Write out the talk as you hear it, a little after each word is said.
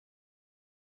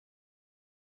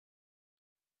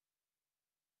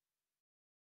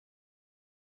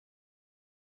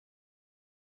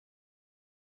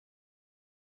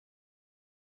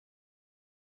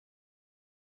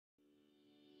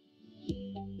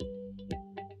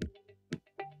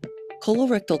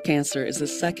Colorectal cancer is the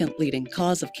second leading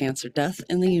cause of cancer death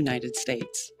in the United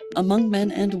States, among men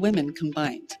and women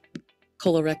combined.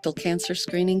 Colorectal cancer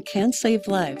screening can save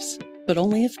lives, but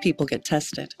only if people get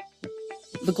tested.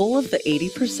 The goal of the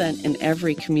 80% in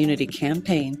Every Community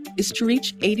campaign is to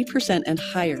reach 80% and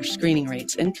higher screening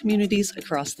rates in communities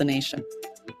across the nation.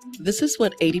 This is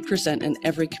what 80% in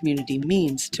Every Community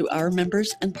means to our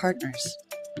members and partners.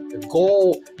 The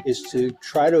goal is to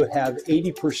try to have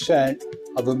 80%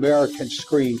 of Americans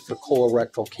screened for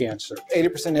colorectal cancer.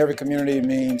 80% in every community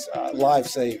means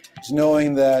lives saved. It's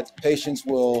knowing that patients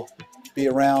will be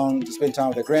around to spend time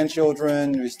with their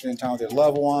grandchildren, to spend time with their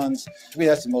loved ones. To me,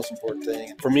 that's the most important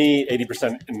thing. For me,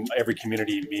 80% in every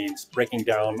community means breaking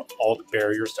down all the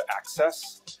barriers to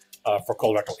access for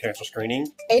colorectal cancer screening.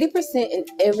 80% in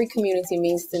every community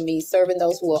means to me serving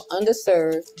those who are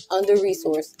underserved,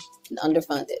 under-resourced, and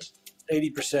underfunded.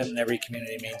 80% in every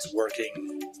community means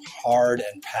working hard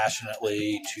and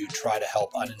passionately to try to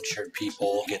help uninsured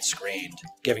people get screened,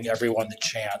 giving everyone the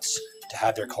chance to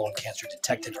have their colon cancer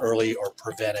detected early or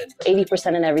prevented.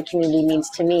 80% in every community means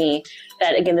to me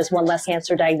that, again, there's one less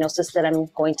cancer diagnosis that I'm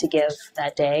going to give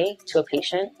that day to a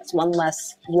patient. It's one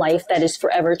less life that is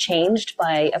forever changed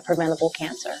by a preventable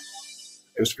cancer.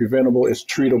 It's preventable, it's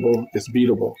treatable, it's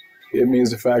beatable. It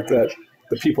means the fact that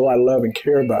the people I love and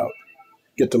care about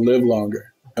get to live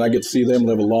longer, and I get to see them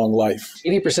live a long life.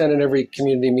 80% in every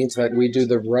community means that we do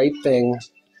the right thing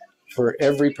for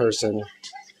every person,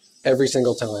 every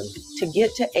single time. To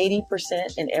get to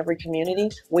 80% in every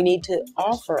community, we need to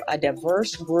offer a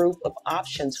diverse group of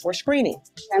options for screening.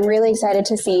 I'm really excited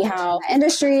to see how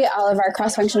industry, all of our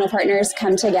cross-functional partners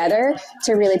come together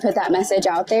to really put that message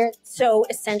out there. So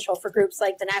essential for groups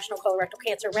like the National Colorectal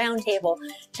Cancer Roundtable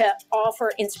to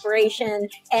offer inspiration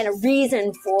and a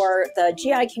reason for the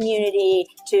GI community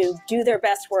to do their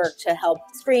best work to help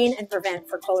screen and prevent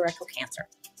for colorectal cancer.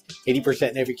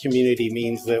 80% in every community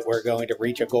means that we're going to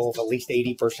reach a goal of at least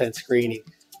 80% screening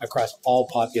across all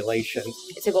populations.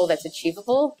 It's a goal that's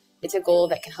achievable. It's a goal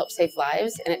that can help save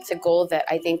lives. And it's a goal that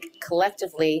I think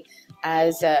collectively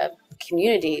as a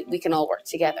community, we can all work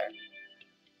together.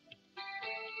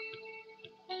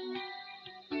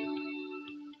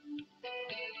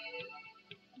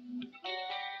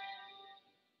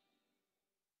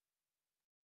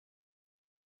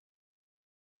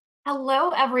 Hello,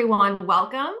 everyone.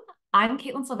 Welcome. I'm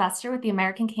Caitlin Sylvester with the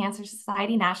American Cancer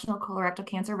Society National Colorectal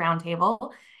Cancer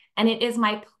Roundtable, and it is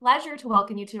my pleasure to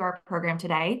welcome you to our program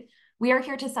today. We are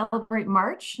here to celebrate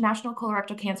March, National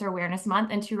Colorectal Cancer Awareness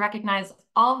Month, and to recognize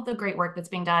all of the great work that's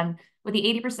being done with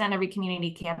the 80% Every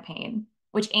Community campaign,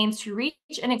 which aims to reach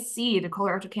and exceed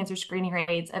colorectal cancer screening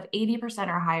rates of 80%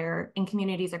 or higher in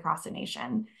communities across the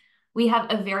nation. We have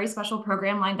a very special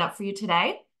program lined up for you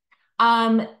today.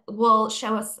 Will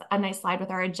show us a nice slide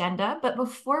with our agenda. But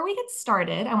before we get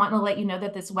started, I want to let you know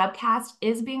that this webcast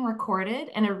is being recorded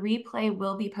and a replay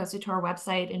will be posted to our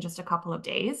website in just a couple of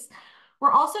days.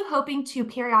 We're also hoping to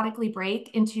periodically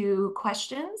break into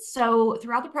questions. So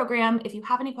throughout the program, if you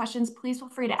have any questions, please feel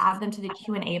free to add them to the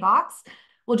Q&A box.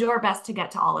 We'll do our best to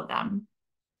get to all of them.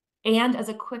 And as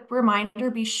a quick reminder,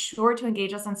 be sure to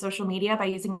engage us on social media by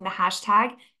using the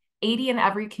hashtag 80 in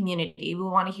every community. We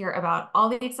want to hear about all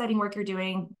the exciting work you're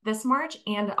doing this March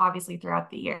and obviously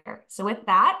throughout the year. So with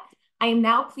that, I am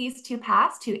now pleased to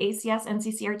pass to ACS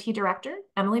NCCRT Director,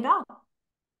 Emily Bell.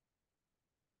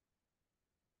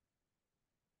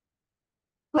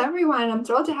 Hello, everyone. I'm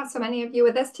thrilled to have so many of you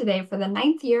with us today for the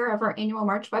 9th year of our annual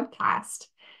March webcast.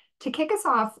 To kick us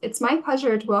off, it's my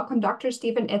pleasure to welcome Dr.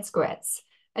 Stephen Itzkowitz,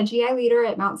 a GI leader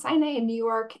at Mount Sinai in New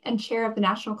York and chair of the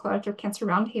National Colorectal Cancer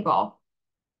Roundtable.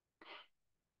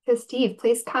 So Steve,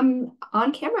 please come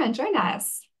on camera and join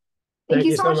us. Thank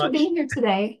you so much for being here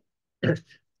today.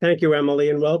 Thank you,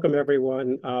 Emily, and welcome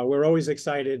everyone. We're always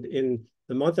excited in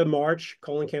the month of March,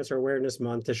 Colon Cancer Awareness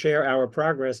Month, to share our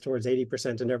progress towards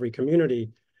 80% in every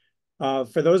community.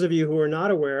 For those of you who are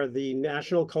not aware, the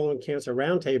National Colon Cancer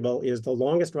Roundtable is the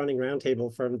longest running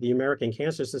roundtable from the American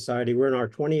Cancer Society. We're in our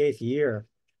 28th year,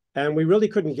 and we really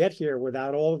couldn't get here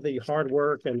without all of the hard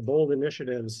work and bold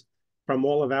initiatives from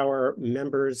all of our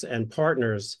members and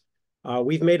partners.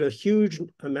 We've made a huge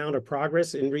amount of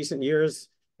progress in recent years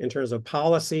in terms of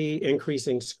policy,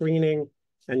 increasing screening,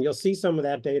 and you'll see some of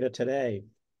that data today.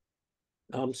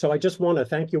 So I just want to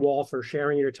thank you all for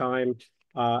sharing your time,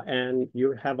 and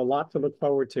you have a lot to look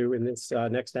forward to in this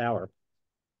next hour.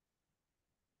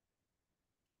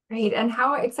 Great, and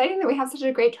how exciting that we have such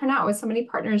a great turnout with so many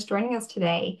partners joining us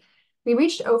today. We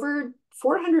reached over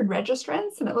 400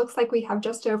 registrants, and it looks like we have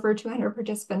just over 200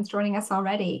 participants joining us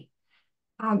already.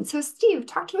 So Steve,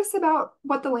 talk to us about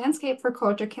what the landscape for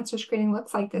colorectal cancer screening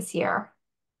looks like this year.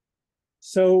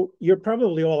 So you're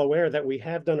probably all aware that we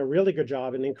have done a really good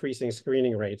job in increasing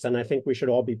screening rates, and I think we should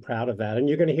all be proud of that. And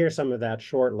you're going to hear some of that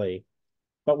shortly.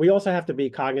 But we also have to be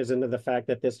cognizant of the fact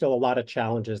that there's still a lot of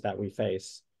challenges that we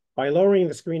face. By lowering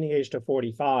the screening age to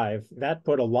 45, that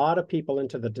put a lot of people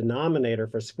into the denominator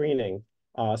for screening.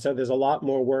 So there's a lot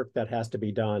more work that has to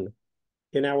be done.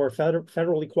 In our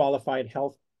federally qualified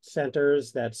health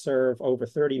centers that serve over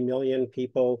 30 million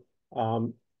people,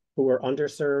 who are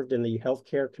underserved in the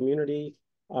healthcare community,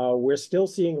 we're still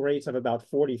seeing rates of about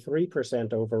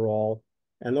 43% overall,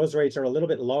 and those rates are a little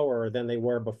bit lower than they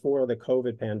were before the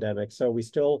COVID pandemic. So we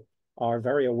still are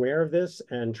very aware of this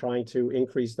and trying to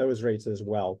increase those rates as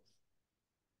well.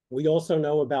 We also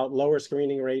know about lower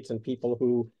screening rates in people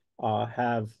who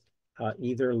have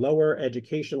either lower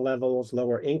education levels,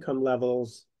 lower income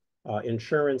levels,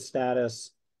 insurance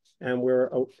status, and we're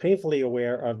painfully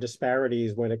aware of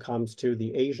disparities when it comes to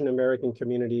the Asian American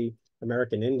community,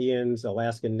 American Indians,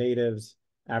 Alaskan Natives,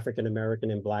 African American,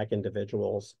 and Black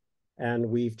individuals. And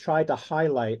we've tried to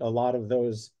highlight a lot of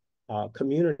those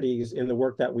communities in the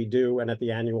work that we do and at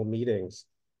the annual meetings.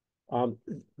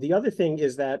 The other thing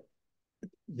is that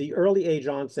the early age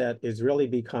onset is really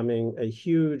becoming a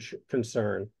huge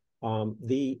concern.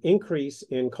 The increase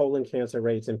in colon cancer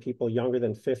rates in people younger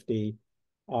than 50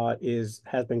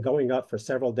 has been going up for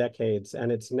several decades,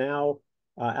 and it's now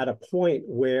at a point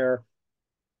where,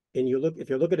 if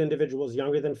you look at individuals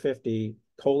younger than 50,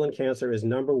 colon cancer is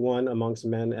 #1 amongst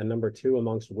men and #2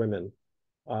 amongst women.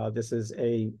 This is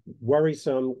a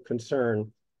worrisome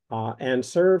concern and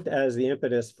served as the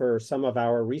impetus for some of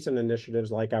our recent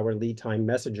initiatives, like our lead time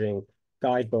messaging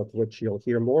guidebook, which you'll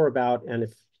hear more about. And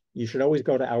if you should always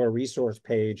go to our resource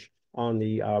page on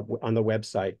the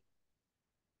website.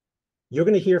 You're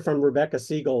going to hear from Rebecca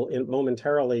Siegel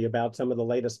momentarily about some of the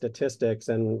latest statistics,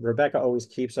 and Rebecca always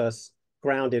keeps us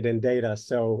grounded in data,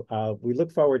 so we look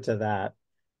forward to that.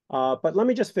 But let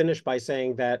me just finish by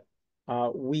saying that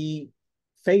we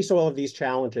face all of these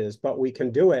challenges, but we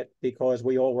can do it because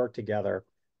we all work together.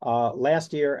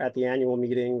 Last year at the annual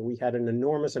meeting, we had an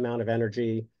enormous amount of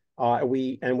energy, and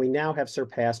we now have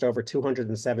surpassed over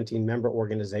 217 member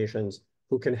organizations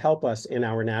who can help us in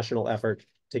our national effort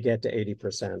to get to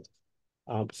 80%.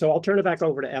 So I'll turn it back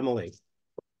over to Emily.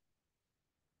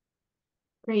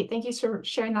 Great, thank you for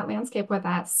sharing that landscape with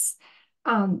us.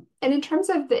 And in terms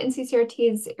of the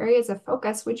NCCRT's areas of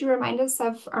focus, would you remind us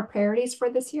of our priorities for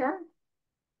this year?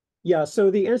 Yeah,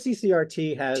 so the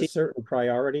NCCRT has certain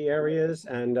priority areas,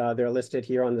 and they're listed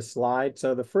here on the slide.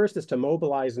 So the first is to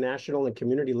mobilize national and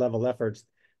community level efforts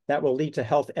that will lead to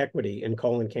health equity in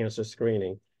colon cancer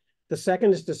screening. The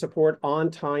second is to support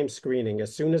on-time screening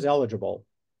as soon as eligible,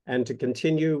 and to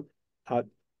continue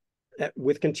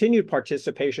with continued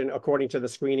participation according to the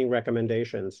screening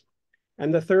recommendations.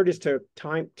 And the third is to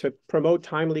promote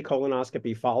timely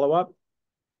colonoscopy follow-up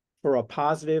for a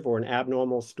positive or an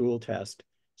abnormal stool test.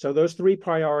 So those three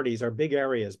priorities are big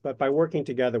areas, but by working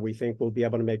together, we think we'll be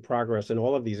able to make progress in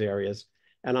all of these areas,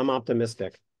 and I'm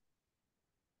optimistic.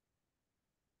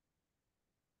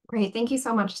 Great, thank you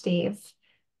so much, Steve.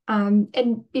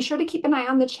 And be sure to keep an eye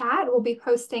on the chat. We'll be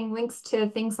posting links to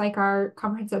things like our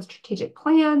comprehensive strategic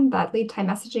plan, that lead time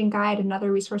messaging guide, and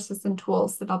other resources and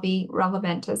tools that'll be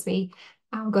relevant as we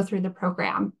go through the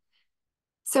program.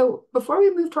 So before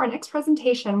we move to our next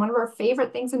presentation, one of our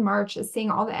favorite things in March is seeing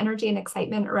all the energy and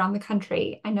excitement around the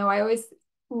country. I know I always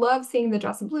love seeing the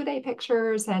Dress and Blue Day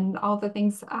pictures and all the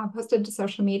things posted to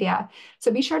social media.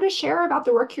 So be sure to share about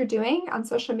the work you're doing on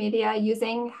social media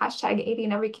using hashtag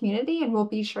 #80ineverycommunity, and we'll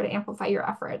be sure to amplify your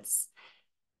efforts.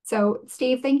 So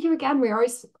Steve, thank you again. We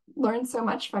always learn so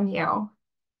much from you.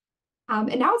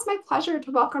 And now it's my pleasure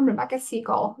to welcome Rebecca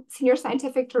Siegel, Senior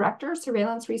Scientific Director,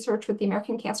 Surveillance Research with the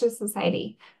American Cancer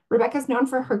Society. Rebecca is known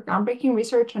for her groundbreaking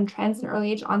research on trends in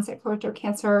early age onset colorectal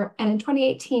cancer, and in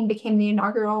 2018 became the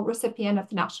inaugural recipient of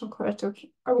the National Colorectal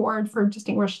Award for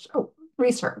Distinguished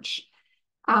Research.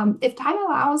 If time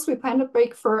allows, we plan to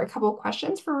break for a couple of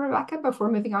questions for Rebecca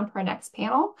before moving on to our next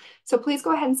panel. So please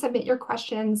go ahead and submit your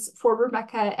questions for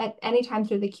Rebecca at any time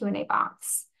through the Q&A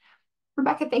box.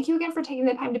 Rebecca, thank you again for taking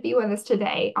the time to be with us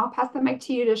today. I'll pass the mic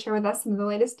to you to share with us some of the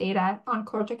latest data on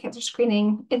colorectal cancer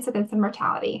screening, incidence, and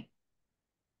mortality.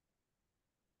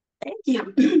 Thank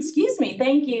you. Excuse me.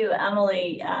 Thank you,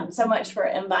 Emily, so much for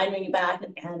inviting me back,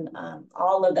 and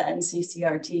all of the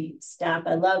NCCRT staff.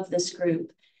 I love this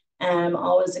group, and I'm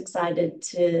always excited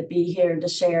to be here to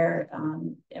share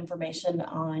information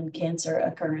on cancer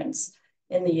occurrence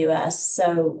in the U.S.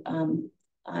 So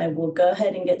I will go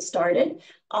ahead and get started.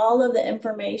 All of the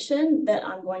information that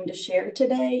I'm going to share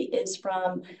today is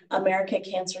from American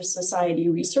Cancer Society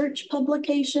research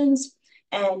publications,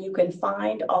 and you can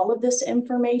find all of this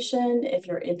information if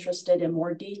you're interested in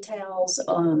more details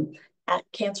at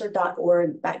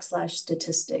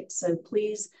cancer.org/statistics. So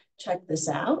please check this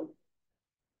out.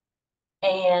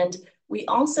 And we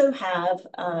also have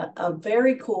a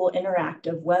very cool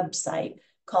interactive website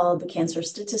called the Cancer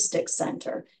Statistics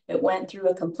Center. It went through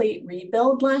a complete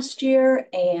rebuild last year,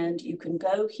 and you can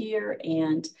go here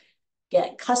and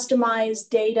get customized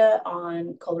data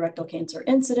on colorectal cancer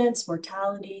incidence,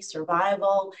 mortality,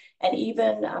 survival, and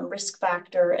even risk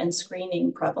factor and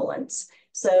screening prevalence.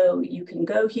 So you can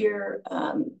go here,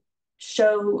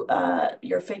 show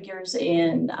your figures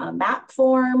in map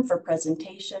form for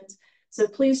presentations. So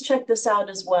please check this out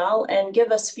as well and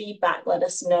give us feedback. Let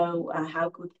us know how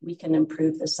we can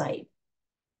improve the site.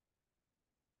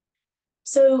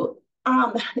 So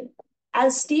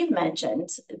as Steve mentioned,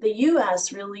 the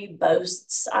US really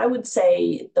boasts, I would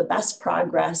say, the best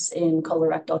progress in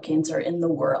colorectal cancer in the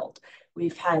world.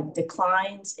 We've had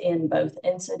declines in both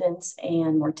incidence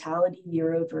and mortality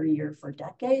year over year for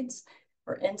decades.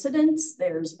 For incidence,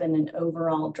 there's been an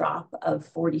overall drop of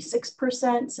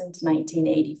 46% since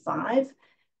 1985.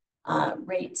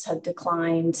 Rates have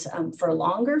declined for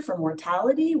longer for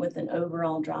mortality, with an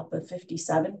overall drop of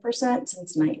 57%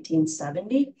 since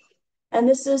 1970. And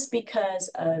this is because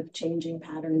of changing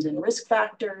patterns in risk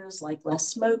factors like less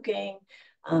smoking,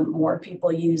 more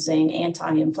people using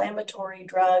anti-inflammatory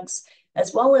drugs,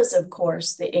 as well as, of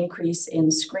course, the increase in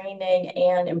screening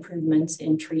and improvements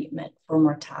in treatment for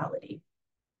mortality.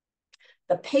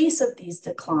 The pace of these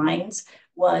declines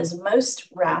was most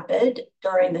rapid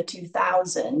during the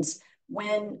 2000s,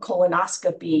 when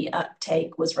colonoscopy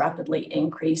uptake was rapidly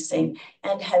increasing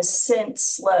and has since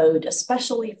slowed,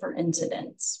 especially for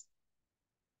incidence.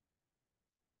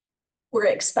 We're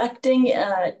expecting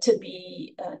to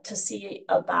see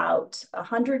about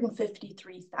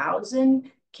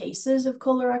 153,000 cases of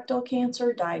colorectal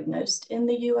cancer diagnosed in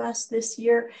the US this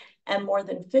year, and more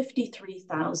than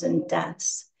 53,000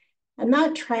 deaths. And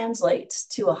that translates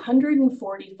to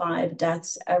 145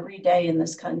 deaths every day in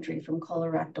this country from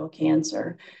colorectal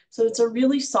cancer. So it's a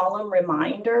really solemn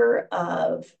reminder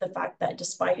of the fact that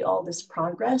despite all this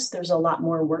progress, there's a lot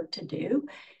more work to do,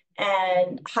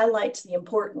 and highlights the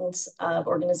importance of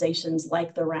organizations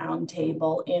like the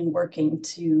Roundtable in working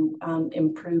to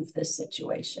improve this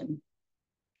situation.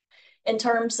 In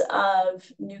terms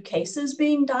of new cases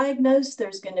being diagnosed,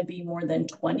 there's going to be more than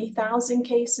 20,000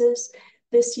 cases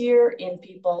this year in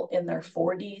people in their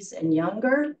 40s and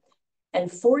younger,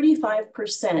 and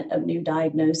 45% of new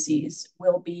diagnoses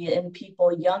will be in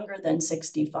people younger than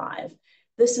 65.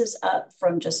 This is up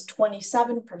from just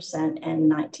 27% in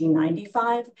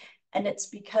 1995, and it's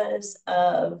because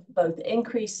of both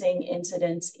increasing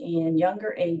incidence in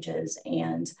younger ages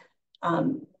and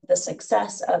the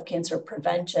success of cancer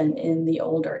prevention in the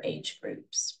older age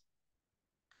groups.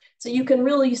 So you can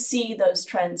really see those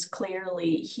trends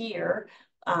clearly here.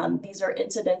 These are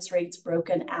incidence rates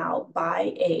broken out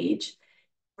by age.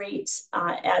 Rates,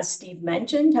 as Steve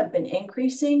mentioned, have been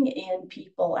increasing in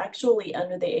people actually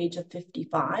under the age of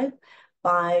 55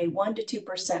 by 1 to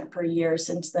 2% per year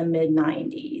since the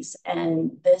mid-90s.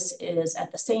 And this is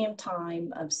at the same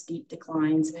time of steep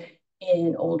declines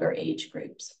in older age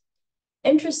groups.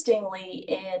 Interestingly,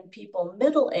 in people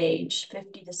middle age,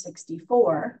 50 to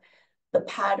 64, the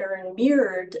pattern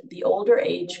mirrored the older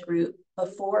age group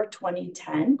before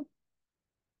 2010.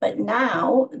 But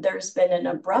now there's been an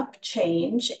abrupt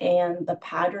change, and the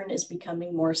pattern is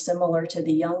becoming more similar to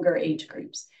the younger age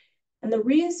groups. And the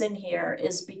reason here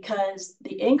is because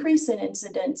the increase in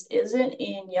incidence isn't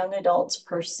in young adults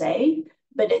per se,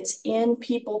 but it's in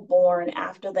people born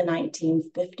after the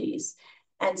 1950s.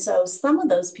 And so some of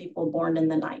those people born in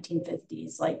the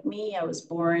 1950s, like me, I was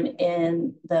born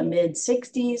in the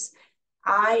mid-60s.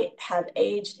 I have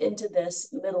aged into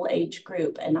this middle age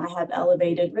group, and I have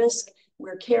elevated risk.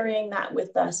 We're carrying that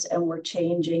with us, and we're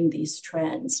changing these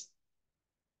trends.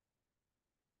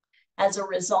 As a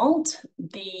result,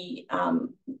 the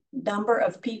number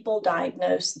of people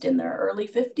diagnosed in their early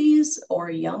 50s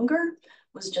or younger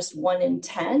was just 1 in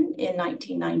 10 in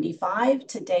 1995.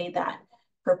 Today, that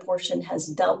proportion has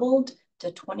doubled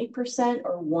to 20%,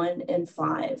 or 1 in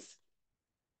 5.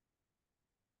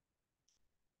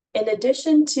 In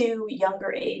addition to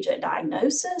younger age at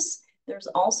diagnosis, there's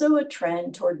also a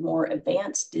trend toward more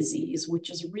advanced disease, which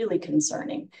is really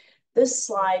concerning. This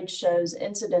slide shows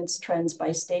incidence trends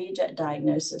by stage at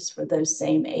diagnosis for those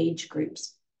same age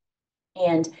groups.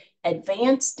 And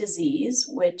Advanced disease,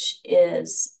 which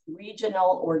is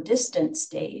regional or distant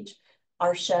stage,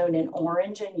 are shown in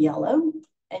orange and yellow.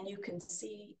 And you can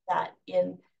see that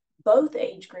in both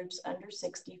age groups under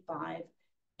 65,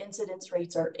 incidence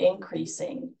rates are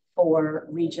increasing for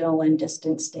regional and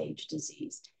distant stage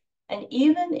disease. And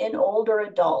even in older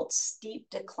adults, steep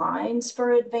declines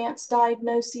for advanced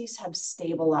diagnoses have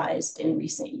stabilized in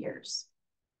recent years.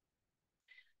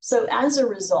 So as a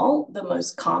result, the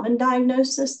most common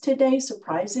diagnosis today,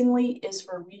 surprisingly, is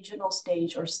for regional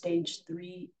stage or stage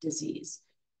 3 disease.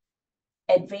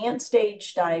 Advanced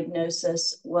stage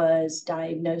diagnosis was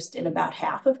diagnosed in about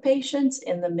half of patients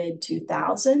in the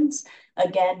mid-2000s,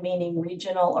 again, meaning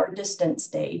regional or distant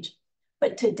stage.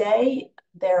 But today,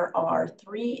 there are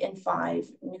 3 in 5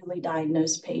 newly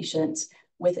diagnosed patients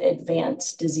with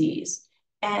advanced disease.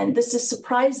 And this is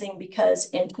surprising because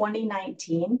in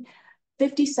 2019,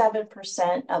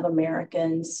 57% of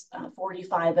Americans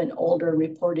 45 and older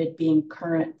reported being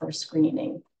current for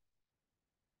screening.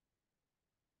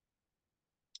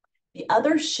 The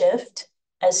other shift,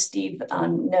 as Steve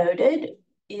noted,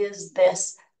 is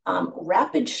this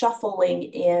rapid shuffling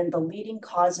in the leading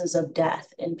causes of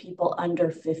death in people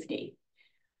under 50.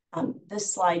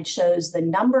 This slide shows the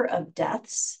number of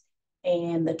deaths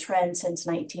and the trend since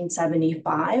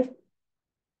 1975.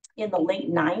 In the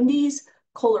late 90s,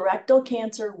 colorectal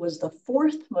cancer was the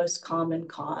 4th most common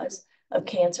cause of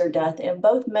cancer death in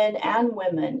both men and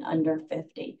women under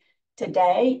 50.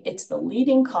 Today, it's the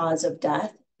leading cause of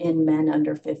death in men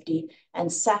under 50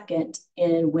 and second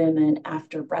in women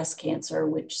after breast cancer,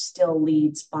 which still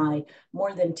leads by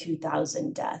more than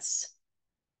 2,000 deaths.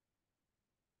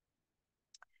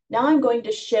 Now I'm going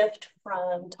to shift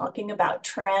from talking about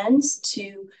trends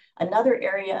to another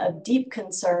area of deep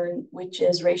concern, which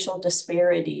is racial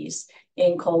disparities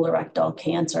in colorectal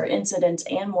cancer incidence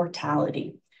and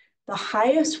mortality. The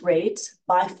highest rates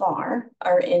by far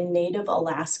are in Native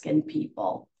Alaskan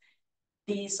people.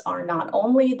 These are not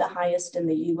only the highest in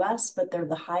the US, but they're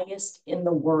the highest in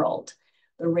the world.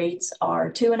 The rates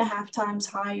are 2.5 times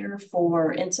higher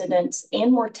for incidence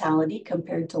and mortality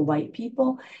compared to white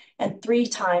people, and 3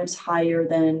 times higher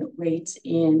than rates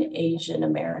in Asian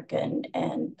American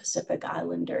and Pacific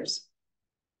Islanders.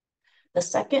 The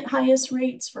second highest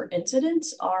rates for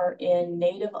incidence are in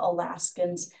Native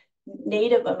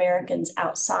Americans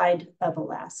outside of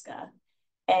Alaska.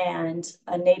 And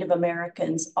Native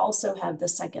Americans also have the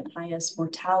second highest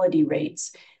mortality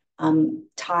rates,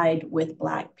 tied with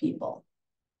Black people.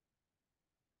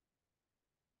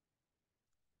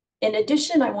 In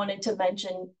addition, I wanted to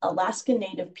mention Alaska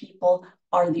Native people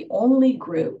are the only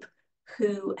group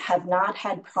who have not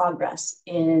had progress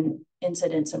in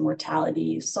incidence and mortality.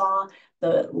 You saw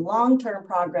the long-term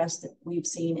progress that we've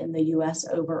seen in the US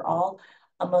overall.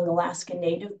 Among Alaska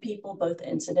Native people, both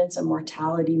incidence and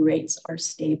mortality rates are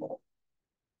stable.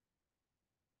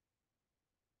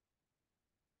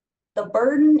 The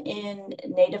burden in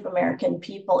Native American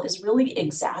people is really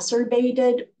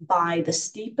exacerbated by the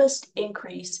steepest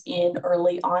increase in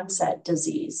early onset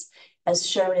disease, as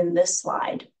shown in this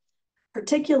slide,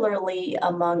 particularly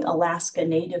among Alaska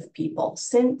Native people.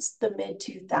 Since the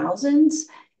mid-2000s,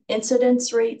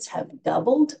 incidence rates have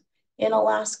doubled in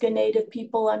Alaska Native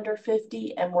people under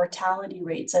 50, and mortality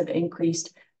rates have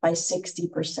increased by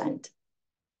 60%.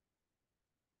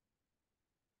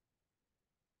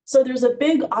 So there's a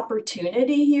big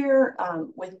opportunity here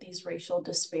with these racial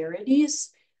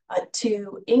disparities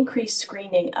to increase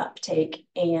screening uptake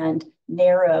and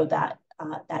narrow that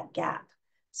gap.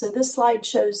 So this slide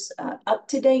shows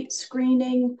up-to-date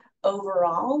screening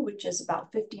overall, which is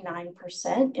about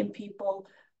 59% in people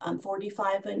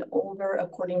 45 and older,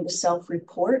 according to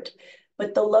self-report.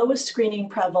 But the lowest screening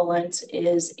prevalence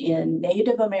is in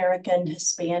Native American,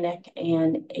 Hispanic,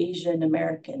 and Asian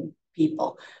American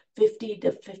people, 50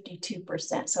 to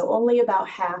 52%. So only about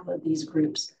half of these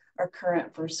groups are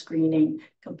current for screening,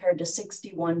 compared to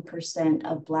 61%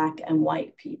 of Black and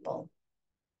white people.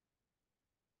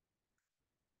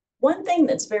 One thing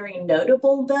that's very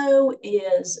notable, though,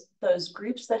 is those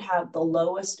groups that have the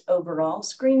lowest overall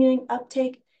screening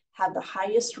uptake have the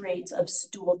highest rates of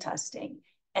stool testing.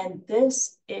 And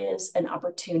this is an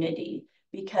opportunity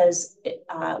because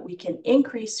we can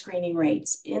increase screening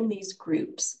rates in these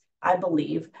groups, I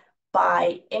believe,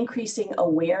 by increasing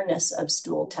awareness of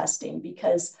stool testing,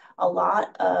 because a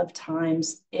lot of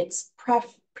times it's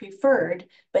preferred,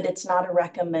 but it's not a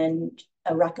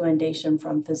recommendation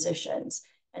from physicians.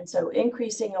 And so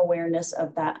increasing awareness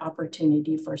of that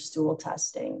opportunity for stool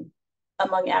testing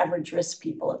among average risk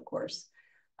people, of course.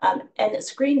 And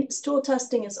stool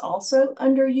testing is also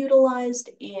underutilized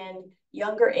in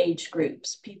younger age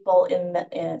groups, people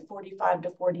in 45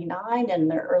 to 49 and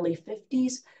their early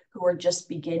 50s who are just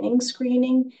beginning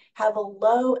screening have a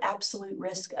low absolute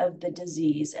risk of the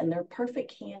disease, and they're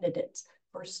perfect candidates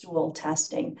for stool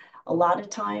testing. A lot of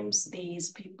times these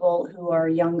people who are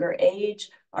younger age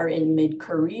are in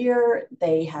mid-career,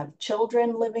 they have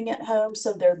children living at home,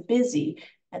 so they're busy,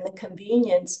 and the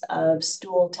convenience of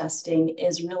stool testing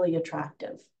is really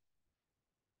attractive.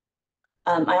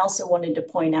 I also wanted to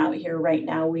point out here right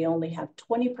now, we only have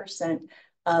 20%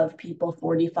 of people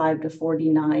 45 to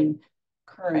 49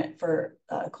 current for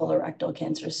colorectal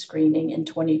cancer screening in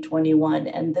 2021,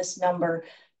 and this number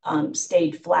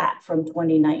stayed flat from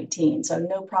 2019, so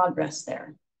no progress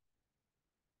there.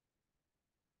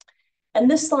 And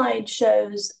this slide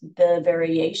shows the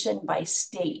variation by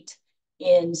state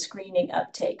in screening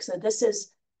uptake. So this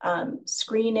is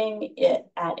screening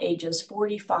at ages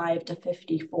 45 to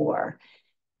 54.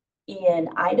 In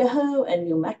Idaho and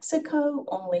New Mexico,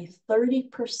 only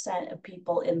 30% of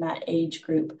people in that age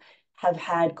group have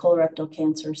had colorectal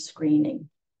cancer screening.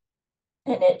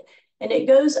 And it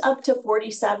goes up to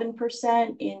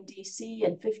 47% in DC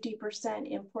and 50%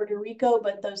 in Puerto Rico,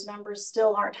 but those numbers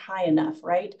still aren't high enough,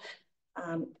 right?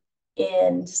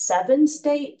 In 7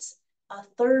 states, a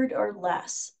third or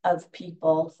less of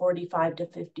people 45 to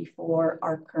 54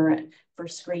 are current for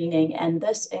screening, and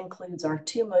this includes our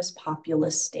 2 most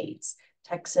populous states,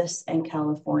 Texas and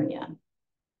California.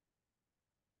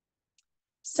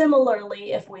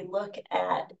 Similarly, if we look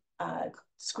at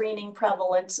screening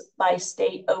prevalence by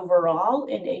state overall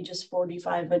in ages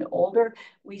 45 and older,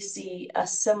 we see a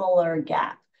similar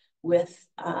gap with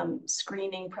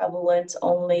screening prevalence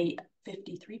only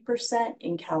 53%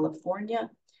 in California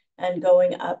and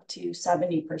going up to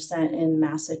 70% in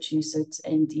Massachusetts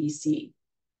and DC.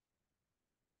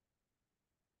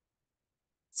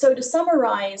 So to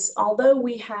summarize, although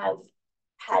we have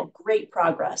had great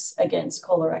progress against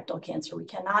colorectal cancer, we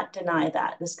cannot deny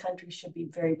that. This country should be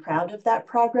very proud of that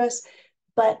progress,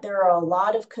 but there are a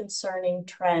lot of concerning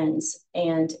trends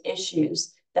and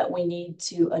issues that we need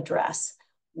to address.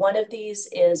 One of these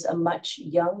is a much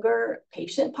younger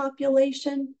patient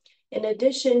population, in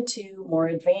addition to more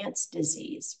advanced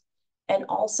disease, and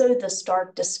also the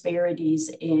stark disparities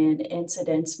in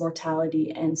incidence,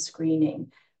 mortality, and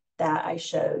screening that I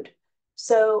showed.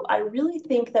 So I really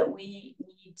think that we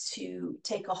need to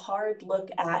take a hard look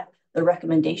at the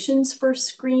recommendations for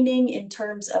screening in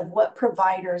terms of what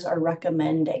providers are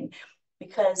recommending,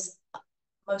 because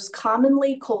most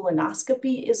commonly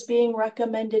colonoscopy is being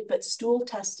recommended, but stool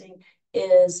testing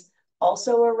is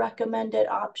also a recommended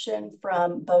option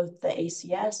from both the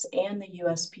ACS and the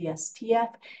USPSTF,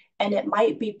 and it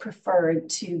might be preferred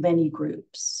to many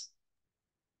groups.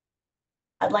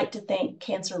 I'd like to thank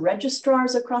cancer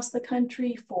registrars across the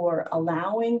country for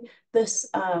allowing this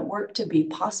work to be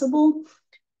possible,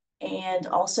 and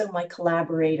also my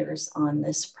collaborators on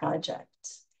this project.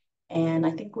 And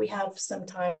I think we have some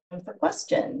time for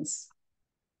questions.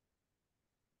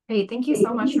 Great, thank you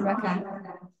so much, Rebecca.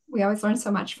 We always learn so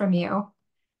much from you.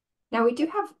 Now we do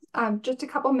have just a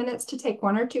couple minutes to take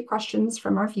 1 or 2 questions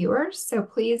from our viewers. So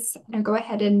please go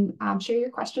ahead and share your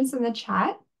questions in the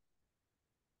chat.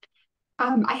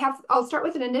 I'll start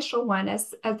with an initial one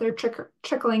as they're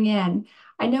trickling in.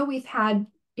 I know we've had,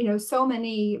 so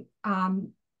many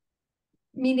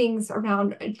meetings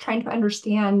around trying to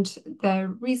understand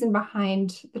the reason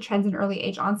behind the trends in early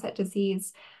age onset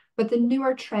disease, but the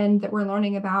newer trend that we're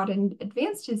learning about in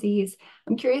advanced disease,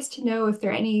 I'm curious to know if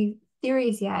there are any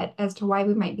theories yet as to why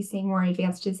we might be seeing more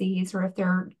advanced disease, or if there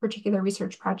are particular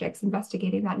research projects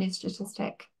investigating that new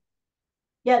statistic.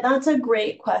 Yeah, that's a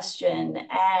great question.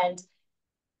 And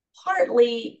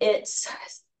partly it's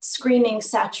screening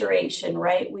saturation,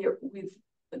 right? We've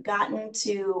gotten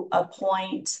to a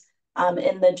point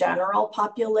in the general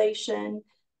population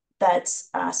that's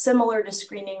similar to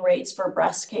screening rates for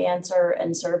breast cancer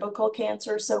and cervical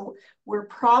cancer. So we're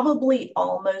probably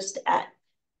almost at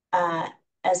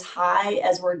as high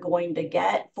as we're going to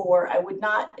get for, I would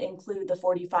not include the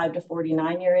 45 to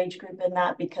 49-year age group in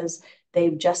that because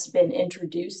they've just been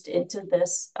introduced into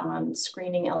this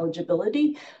screening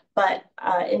eligibility. But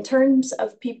in terms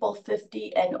of people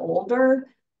 50 and older,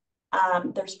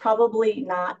 there's probably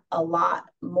not a lot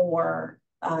more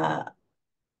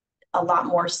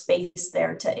space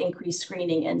there to increase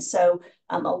screening. And so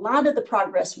a lot of the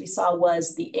progress we saw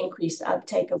was the increased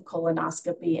uptake of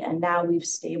colonoscopy, and now we've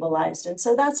stabilized. And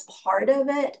so that's part of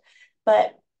it,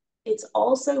 but it's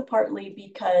also partly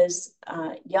because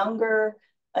younger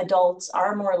adults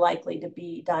are more likely to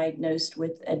be diagnosed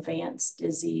with advanced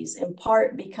disease, in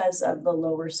part because of the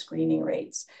lower screening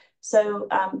rates. So,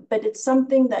 but it's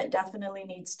something that definitely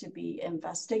needs to be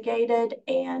investigated.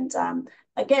 And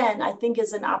again, I think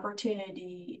is an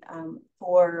opportunity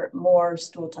for more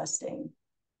stool testing.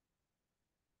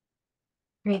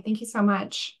 Great, thank you so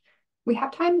much. We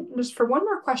have time just for one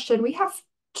more question. We have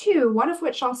two, one of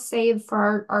which I'll save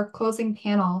for our closing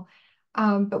panel.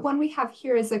 But one we have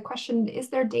here is a question, is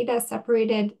there data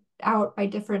separated out by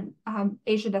different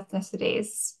Asian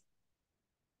ethnicities?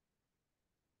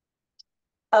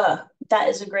 That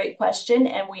is a great question.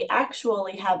 And we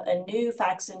actually have a new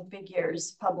facts and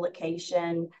figures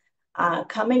publication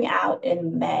coming out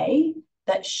in May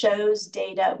that shows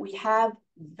data. We have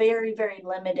very, very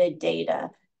limited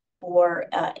data for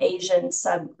Asian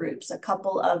subgroups, a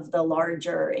couple of the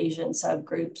larger Asian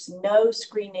subgroups, no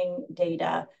screening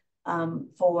data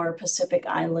for Pacific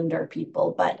Islander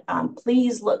people. But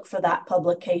please look for that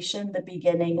publication the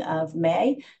beginning of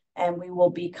May. And we will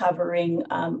be covering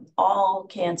all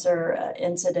cancer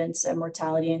incidence and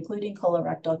mortality, including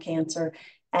colorectal cancer,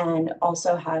 and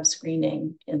also have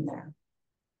screening in there.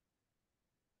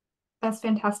 That's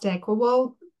fantastic. Well,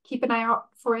 we'll keep an eye out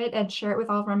for it and share it with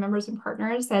all of our members and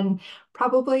partners, and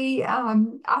probably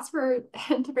ask for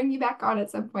to bring you back on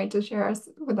at some point to share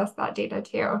with us that data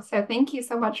too. So thank you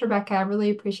so much, Rebecca. I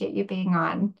really appreciate you being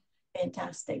on.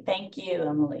 Fantastic. Thank you,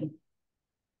 Emily.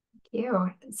 Thank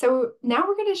you. So now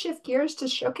we're going to shift gears to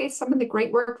showcase some of the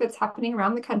great work that's happening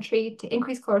around the country to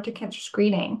increase colorectal cancer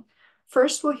screening.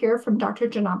 First, we'll hear from Dr.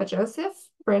 Djenaba Joseph,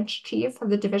 Branch Chief of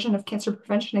the Division of Cancer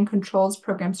Prevention and Control's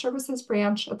Program Services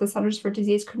Branch at the Centers for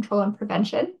Disease Control and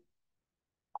Prevention.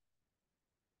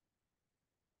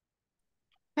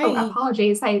 Hi. Oh,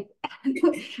 apologies. I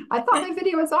thought my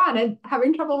video was on and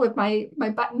having trouble with my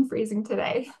button freezing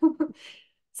today.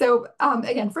 So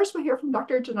again, first we'll hear from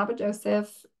Dr. Djenaba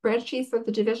Joseph, Branch Chief of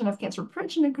the Division of Cancer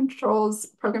Prevention and Control's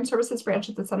Program Services Branch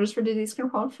at the Centers for Disease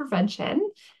Control and Prevention.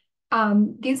 The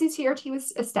NCCRT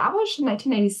was established in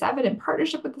 1997 in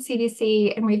partnership with the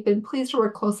CDC, and we've been pleased to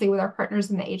work closely with our partners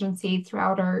in the agency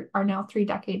throughout our now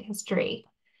 3-decade history.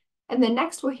 And then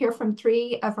next we'll hear from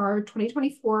 3 of our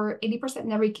 2024 80%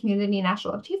 in Every Community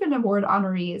National Achievement Award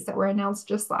honorees that were announced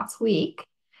just last week.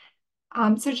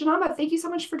 So Djenaba, thank you so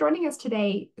much for joining us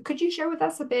today. Could you share with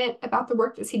us a bit about the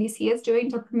work that CDC is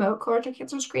doing to promote colorectal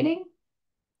cancer screening?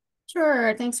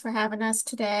 Sure, thanks for having us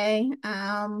today.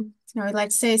 I'd like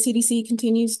to say CDC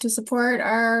continues to support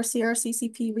our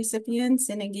CRCCP recipients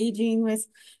in engaging with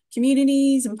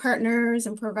communities and partners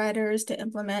and providers to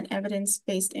implement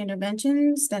evidence-based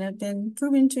interventions that have been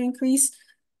proven to increase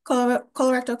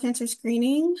colorectal cancer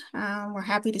screening. We're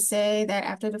happy to say that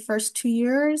after the first 2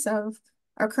 years of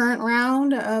our current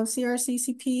round of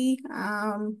CRCCP,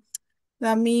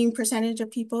 the mean percentage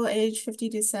of people aged 50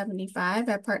 to 75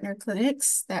 at partner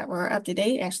clinics that were up to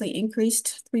date actually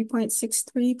increased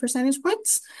 3.63 percentage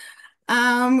points,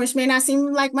 which may not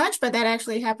seem like much, but that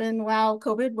actually happened while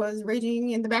COVID was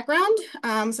raging in the background.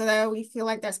 So that we feel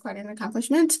like that's quite an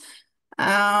accomplishment.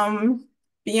 Beyond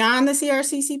the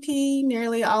CRCCP,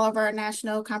 nearly all of our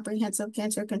national comprehensive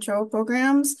cancer control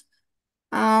programs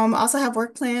also have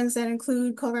work plans that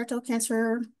include colorectal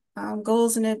cancer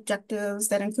goals and objectives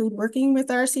that include working with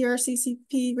our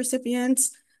CRCCP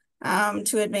recipients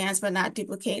to advance but not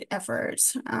duplicate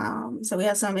efforts. So we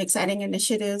have some exciting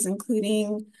initiatives,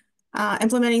 including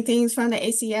implementing things from the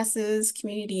ACS's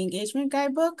Community Engagement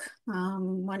Guidebook.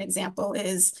 One example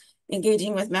is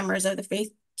engaging with members of the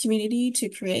faith community to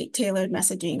create tailored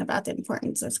messaging about the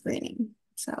importance of screening.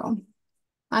 So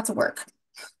lots of work.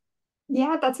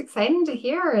 Yeah, that's exciting to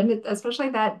hear, and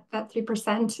especially that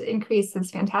 3% increase is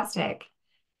fantastic.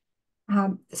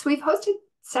 So we've hosted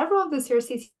several of the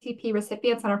CRCCP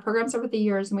recipients on our programs over the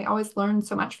years, and we always learn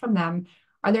so much from them.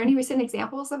 Are there any recent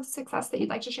examples of success that you'd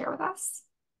like to share with us?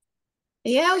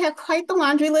 Yeah, we have quite the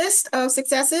laundry list of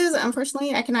successes.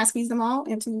 Unfortunately, I cannot squeeze them all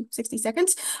into 60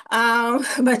 seconds.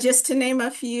 But just to name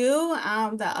a few,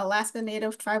 the Alaska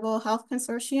Native Tribal Health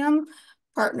Consortium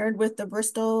partnered with the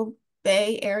Bristol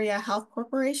Bay Area Health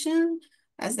Corporation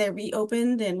as they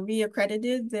reopened and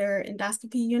reaccredited their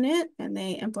endoscopy unit, and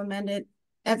they implemented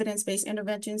evidence-based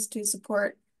interventions to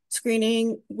support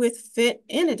screening with FIT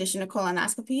in addition to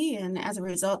colonoscopy. And as a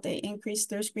result, they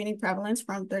increased their screening prevalence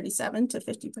from 37 to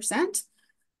 50%.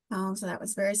 So that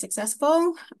was very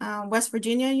successful. West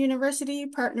Virginia University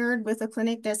partnered with a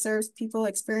clinic that serves people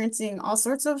experiencing all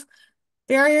sorts of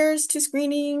barriers to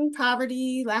screening: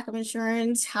 poverty, lack of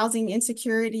insurance, housing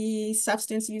insecurity,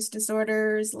 substance use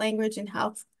disorders, language and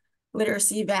health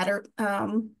literacy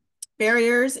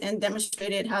barriers and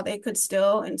demonstrated how they could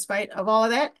still, in spite of all of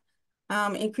that,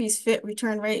 increase fit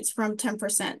return rates from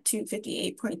 10% to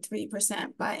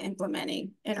 58.3% by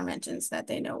implementing interventions that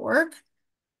they know work.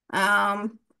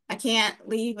 I can't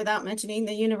leave without mentioning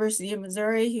the University of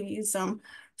Missouri, who used some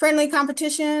friendly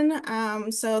competition.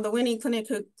 So the winning clinic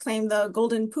who claimed the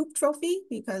Golden Poop Trophy,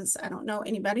 because I don't know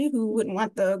anybody who wouldn't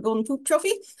want the Golden Poop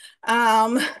Trophy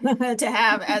to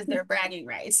have as their bragging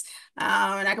rights.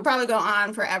 And I could probably go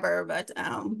on forever, but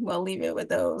we'll leave it with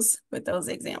those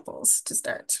examples to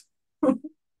start.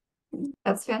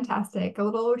 That's fantastic. A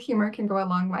little humor can go a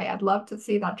long way. I'd love to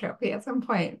see that trophy at some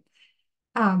point.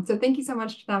 So thank you so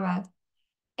much, Djenaba.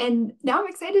 And now I'm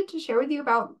excited to share with you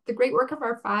about the great work of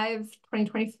our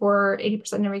 2024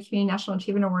 80% in Every Community National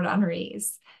Achievement Award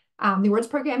honorees. The awards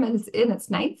program is in its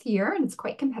 9th year and it's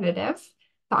quite competitive.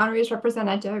 The honorees represent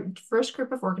a diverse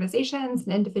group of organizations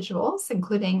and individuals,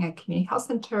 including a community health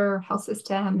center, health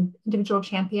system, individual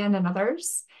champion, and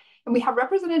others. And we have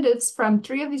representatives from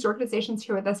 3 of these organizations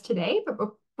here with us today. But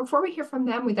before we hear from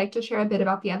them, we'd like to share a bit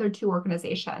about the other 2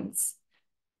 organizations.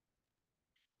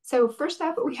 So first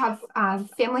up, we have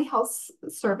Family Health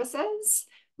Services,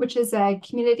 which is a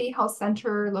community health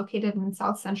center located in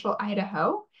South Central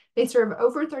Idaho. They serve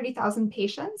over 30,000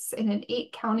 patients in an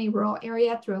 8-county rural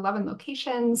area through 11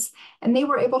 locations, and they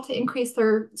were able to increase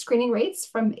their screening rates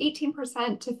from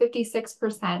 18% to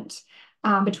 56%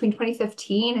 between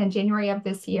 2015 and January of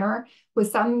this year,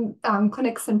 with some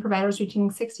clinics and providers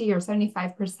reaching 60 or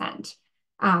 75%.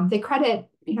 They credit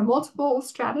multiple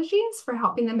strategies for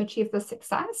helping them achieve this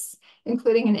success,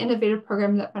 including an innovative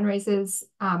program that fundraises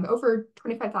over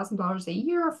 $25,000 a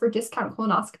year for discount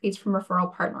colonoscopies from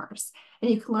referral partners.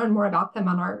 And you can learn more about them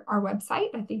on our website.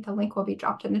 I think the link will be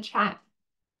dropped in the chat.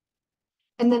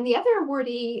 And then the other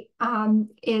awardee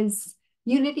is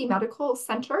Unity Medical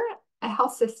Center, a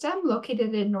health system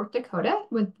located in North Dakota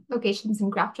with locations in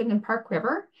Grafton and Park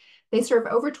River. They serve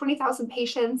over 20,000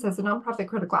 patients as a nonprofit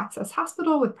critical access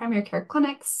hospital with primary care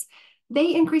clinics.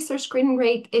 They increased their screening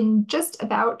rate in just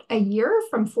about a year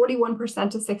from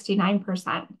 41% to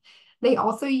 69%. They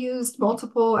also used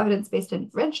multiple evidence-based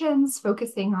interventions,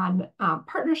 focusing on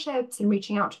partnerships and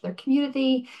reaching out to their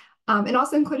community, and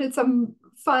also included some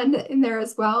fun in there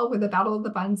as well with a Battle of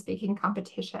the Buns baking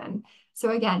competition.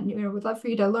 So again, we'd love for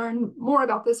you to learn more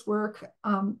about this work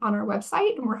on our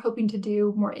website, and we're hoping to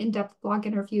do more in-depth blog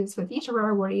interviews with each of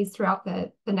our awardees throughout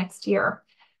the next year.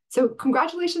 So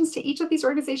congratulations to each of these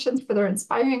organizations for their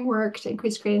inspiring work to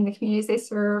increase screening in the communities they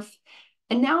serve.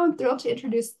 And now I'm thrilled to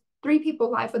introduce 3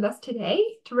 people live with us today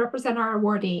to represent our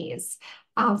awardees.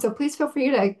 So please feel free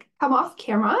to come off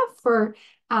camera.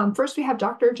 First, we have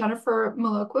Dr. Jennifer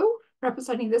Malokwu,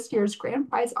 representing this year's Grand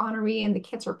Prize honoree in the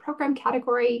Cancer Program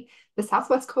category, the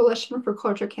Southwest Coalition for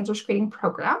Colorectal Cancer Screening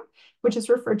Program, which is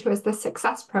referred to as the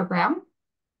Success Program.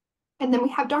 And then we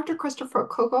have Dr. Christopher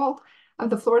Kogel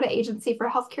of the Florida Agency for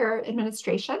Healthcare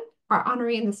Administration, our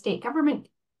honoree in the State Government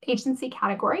Agency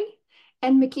category,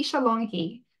 and Makisha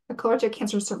Longi, a colorectal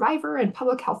cancer survivor and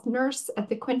public health nurse at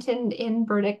the Quentin Inn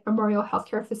Burdick Memorial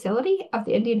Healthcare Facility of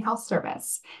the Indian Health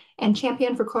Service, and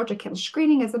champion for colorectal cancer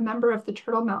screening as a member of the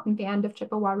Turtle Mountain Band of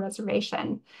Chippewa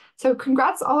Reservation. So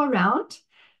congrats all around.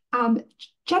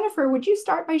 Jennifer, would you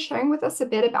start by sharing with us a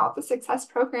bit about the Success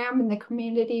Program and the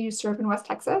community you serve in West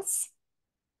Texas?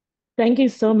 Thank you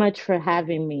so much for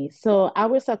having me. So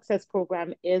our Success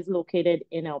Program is located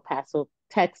in El Paso,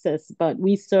 Texas, but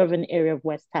we serve an area of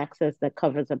West Texas that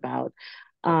covers about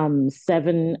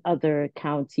 7 other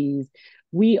counties.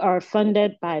 We are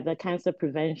funded by the Cancer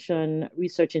Prevention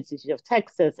Research Institute of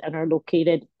Texas and are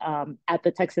located at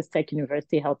the Texas Tech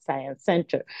University Health Science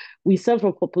Center. We serve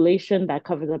a population that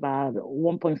covers about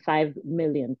 1.5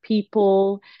 million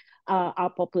people. Our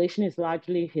population is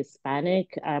largely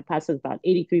Hispanic. Paso is about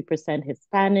 83%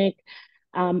 Hispanic.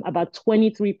 About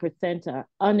 23% are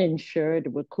uninsured.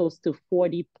 We're close to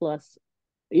 40 plus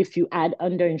if you add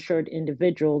underinsured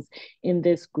individuals in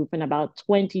this group, and about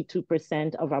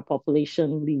 22% of our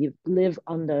population live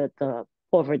under the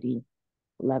poverty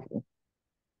level.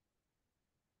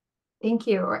 Thank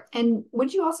you. And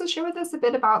would you also share with us a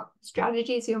bit about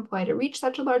strategies you employ to reach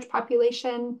such a large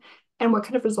population and what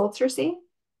kind of results you're seeing?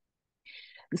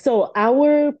 So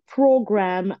our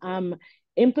program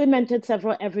implemented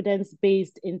several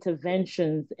evidence-based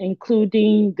interventions,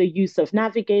 including the use of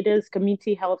navigators,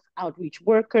 community health outreach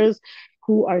workers,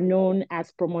 who are known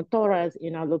as promotoras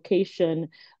in our location,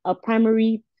 a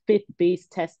primary fit-based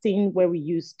testing where we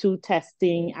use 2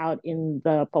 testing out in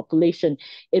the population.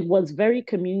 It was very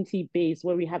community-based,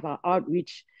 where we have our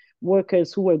outreach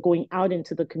workers who were going out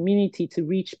into the community to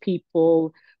reach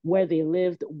people where they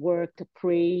lived, worked,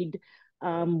 prayed,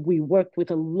 we worked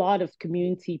with a lot of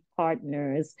community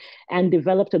partners and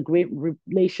developed a great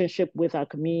relationship with our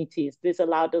communities. This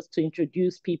allowed us to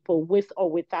introduce people with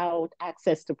or without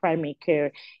access to primary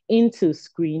care into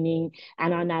screening,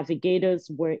 and our navigators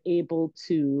were able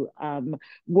to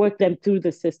work them through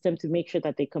the system to make sure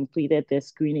that they completed their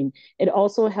screening. It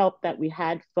also helped that we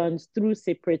had funds through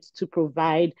CPRIT to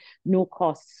provide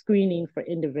no-cost screening for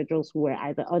individuals who were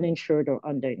either uninsured or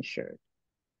underinsured.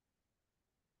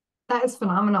 That is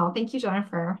phenomenal. Thank you,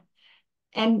 Jennifer.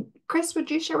 And Chris, would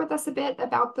you share with us a bit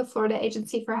about the Florida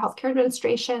Agency for Healthcare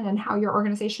Administration and how your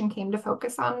organization came to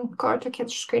focus on colorectal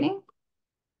cancer screening?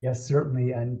 Yes,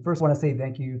 certainly. And first, I want to say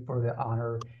thank you for the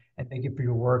honor and thank you for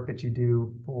your work that you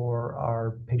do for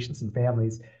our patients and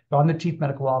families. So I'm the Chief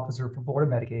Medical Officer for Florida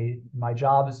Medicaid. My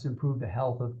job is to improve the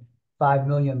health of 5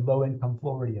 million low-income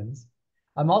Floridians.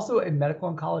 I'm also a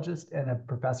medical oncologist and a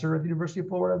professor at the University of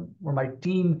Florida, where my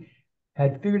team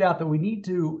had figured out that we need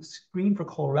to screen for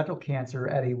colorectal cancer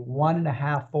at a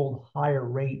 1.5-fold higher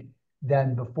rate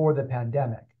than before the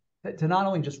pandemic, to not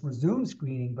only just resume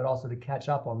screening, but also to catch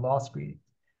up on lost screening.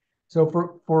 So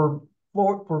for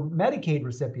Medicaid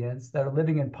recipients that are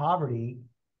living in poverty,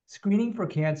 screening for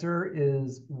cancer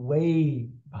is way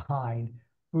behind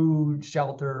food,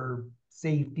 shelter,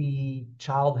 safety,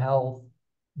 child health,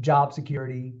 job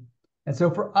security. And so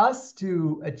for us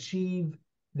to achieve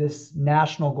this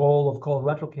national goal of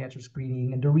colorectal cancer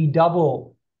screening and to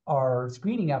redouble our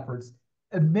screening efforts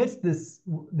amidst this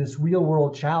real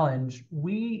world challenge,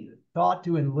 we thought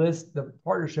to enlist the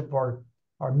partnership of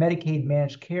our Medicaid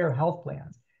managed care health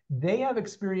plans. They have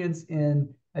experience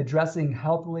in addressing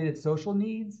health-related social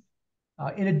needs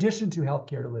in addition to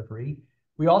healthcare delivery.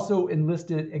 We also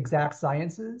enlisted Exact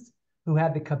Sciences, who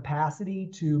had the capacity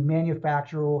to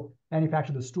manufacture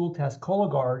the stool test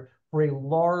Cologuard for a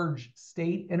large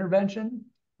state intervention.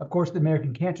 Of course, the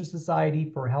American Cancer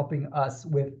Society for helping us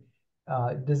with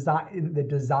the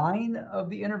design of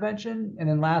the intervention. And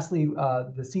then lastly,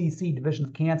 the CDC Division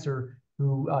of Cancer,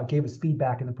 who gave us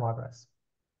feedback in the progress.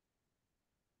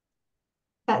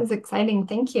 That is exciting.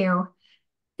 Thank you.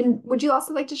 And would you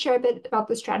also like to share a bit about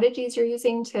the strategies you're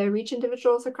using to reach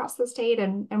individuals across the state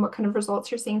and what kind of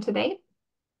results you're seeing today?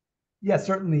 Yes,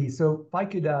 certainly. So if I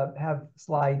could have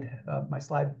my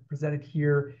slide presented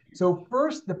here. So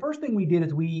the first thing we did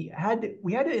is we had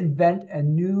to invent a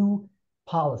new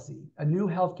policy, a new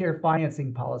healthcare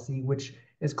financing policy, which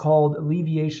is called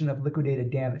alleviation of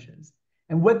liquidated damages.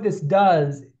 And what this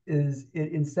does is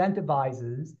it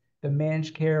incentivizes the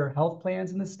managed care health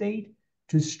plans in the state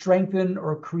to strengthen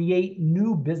or create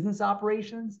new business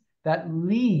operations that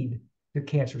lead to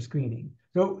cancer screening.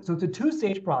 So it's a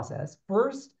two-stage process.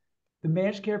 First, the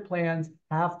managed care plans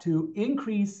have to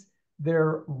increase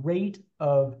their rate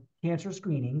of cancer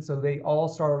screening. So they all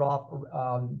started off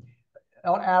on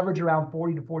average around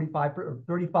 40 to 45, or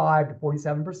 35 to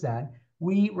 47%.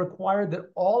 We required that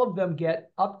all of them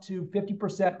get up to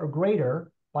 50% or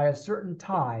greater by a certain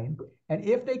time. And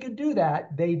if they could do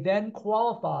that, they then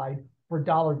qualified for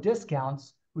dollar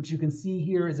discounts, which you can see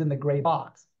here is in the gray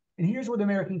box. And here's where the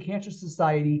American Cancer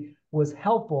Society was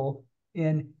helpful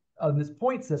in this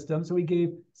point system. So we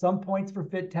gave some points for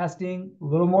FIT testing, a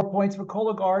little more points for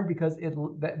Cologuard because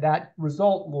that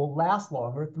result will last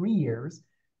longer, 3 years,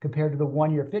 compared to the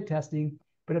 1-year FIT testing.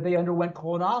 But if they underwent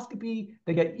colonoscopy,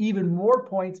 they get even more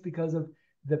points because of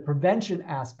the prevention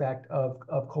aspect of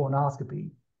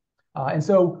colonoscopy. And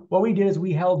so what we did is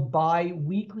we held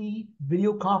bi-weekly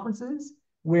video conferences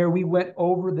where we went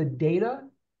over the data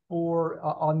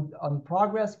on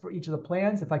progress for each of the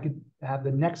plans. If I could have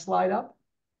the next slide up.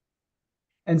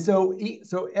 And so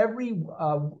every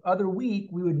other week,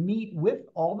 we would meet with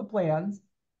all the plans.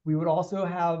 We would also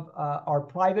have our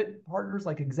private partners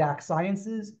like Exact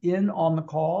Sciences in on the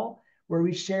call, where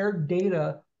we shared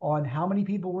data on how many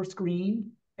people were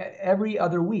screened every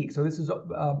other week. So this is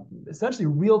essentially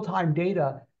real-time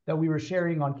data that we were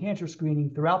sharing on cancer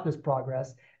screening throughout this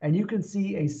progress. And you can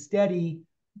see a steady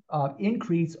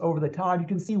increase over the time. You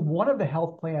can see one of the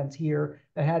health plans here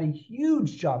that had a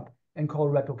huge jump in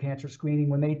colorectal cancer screening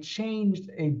when they changed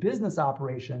a business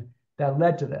operation that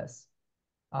led to this.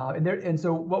 And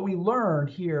so what we learned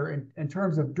here in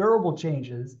terms of durable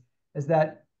changes is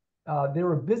that there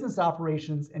were business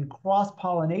operations and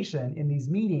cross-pollination in these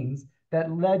meetings that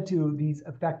led to these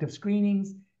effective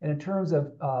screenings. And in terms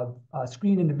of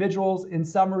screened individuals, in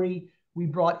summary, we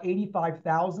brought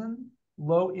 85,000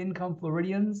 low-income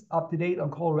Floridians up to date on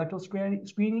colorectal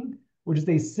screening, which is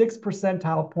a 6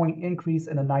 percentile point increase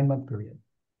in a 9-month period.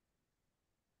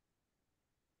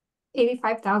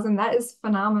 85,000, that is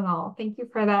phenomenal. Thank you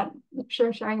for that,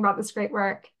 for sharing about this great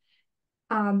work.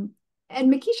 And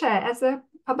And Makisha, as a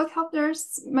public health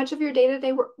nurse, much of your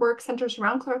day-to-day work centers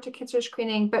around colorectal cancer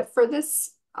screening, but for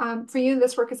this, for you,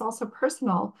 this work is also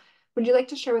personal. Would you like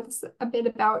to share with us a bit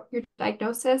about your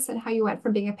diagnosis and how you went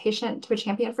from being a patient to a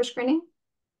champion for screening?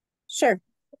 Sure.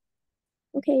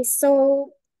 Okay,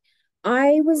 so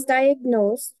I was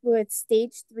diagnosed with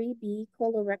stage 3B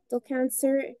colorectal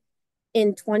cancer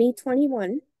in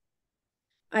 2021.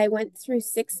 I went through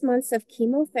 6 months of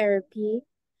chemotherapy,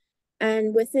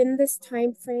 and within this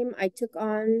time frame, I took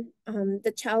on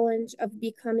the challenge of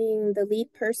becoming the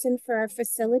lead person for our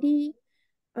facility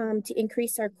to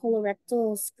increase our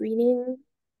colorectal screening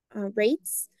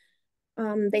rates.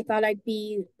 They thought I'd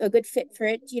be a good fit for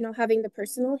it, having the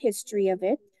personal history of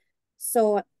it.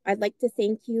 So I'd like to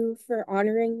thank you for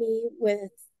honoring me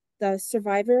with the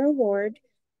Survivor Award.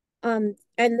 And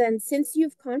then since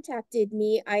you've contacted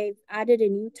me, I've added a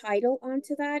new title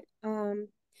onto that.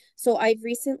 So I've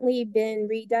recently been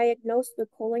re-diagnosed with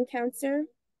colon cancer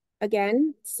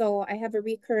again. So I have a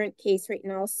recurrent case right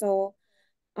now. So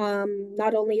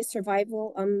not only a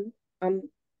survival, I'm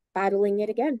battling it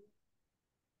again.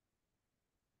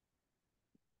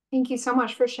 Thank you so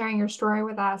much for sharing your story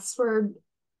with us. We're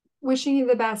wishing you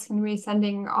the best and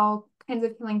resending all kinds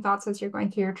of healing thoughts as you're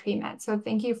going through your treatment. So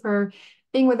thank you for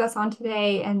being with us on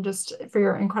today and just for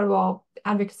your incredible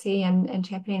advocacy and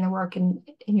championing the work in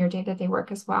your day-to-day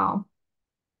work as well.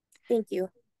 Thank you.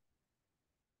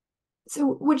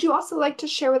 So would you also like to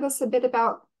share with us a bit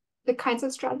about the kinds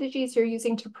of strategies you're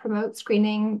using to promote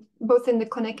screening, both in the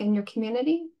clinic and your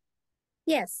community?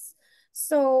 Yes.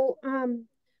 So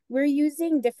we're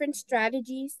using different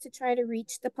strategies to try to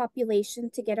reach the population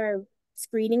to get our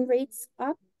screening rates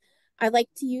up. I like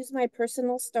to use my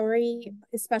personal story,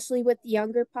 especially with the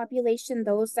younger population,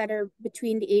 those that are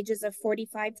between the ages of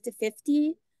 45 to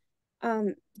 50,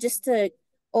 just to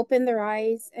open their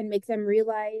eyes and make them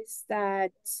realize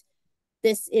that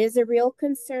this is a real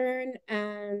concern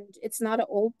and it's not an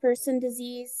old person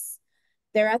disease.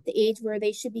 They're at the age where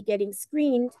they should be getting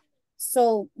screened.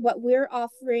 So what we're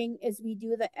offering is we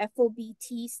do the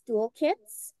FOBT stool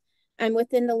kits. And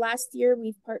within the last year,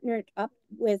 we've partnered up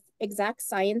with Exact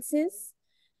Sciences.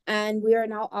 And we are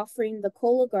now offering the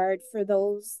Cologuard for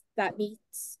those that meet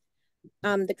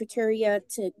the criteria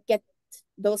to get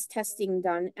those testing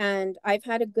done. And I've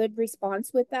had a good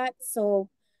response with that. So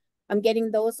I'm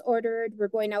getting those ordered. We're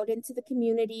going out into the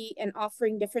community and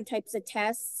offering different types of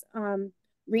tests.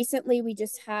 Recently, we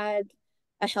just had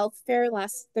a health fair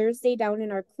last Thursday down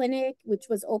in our clinic, which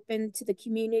was open to the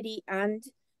community and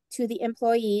to the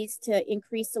employees to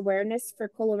increase awareness for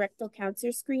colorectal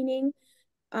cancer screening.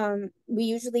 We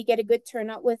usually get a good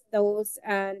turnout with those,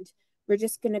 and we're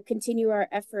just going to continue our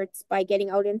efforts by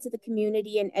getting out into the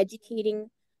community and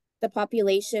educating the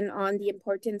population on the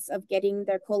importance of getting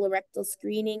their colorectal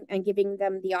screening and giving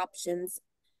them the options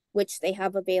which they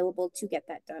have available to get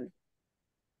that done.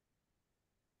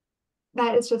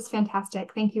 That is just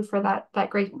fantastic. Thank you for that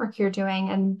great work you're doing.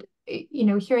 And,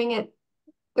 hearing it,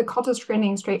 the call to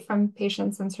screening straight from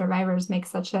patients and survivors makes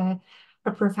such a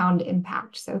profound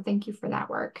impact. So thank you for that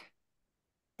work.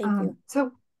 Thank you.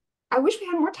 So I wish we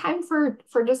had more time for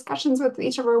discussions with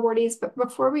each of our awardees, but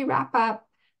before we wrap up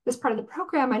this part of the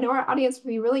program, I know our audience would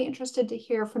be really interested to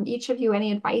hear from each of you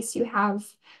any advice you have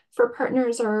for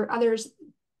partners or others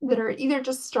that are either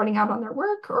just starting out on their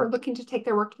work or looking to take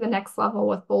their work to the next level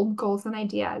with bold goals and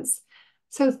ideas.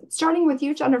 So starting with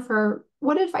you, Jennifer,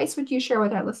 what advice would you share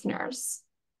with our listeners?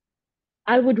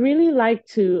 I would really like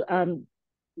to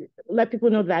let people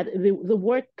know that the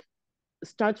work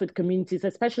starts with communities,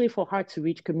 especially for hard to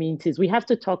reach communities. We have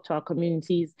to talk to our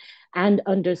communities and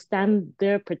understand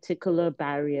their particular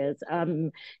barriers.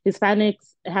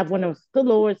 Hispanics have one of the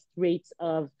lowest rates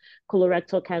of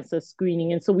colorectal cancer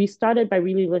screening. And so we started by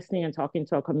really listening and talking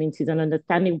to our communities and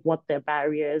understanding what their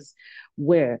barriers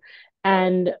were.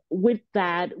 And with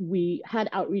that, we had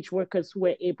outreach workers who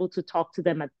were able to talk to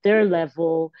them at their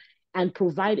level and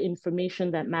provide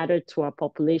information that mattered to our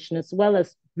population, as well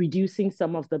as reducing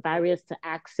some of the barriers to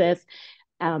access,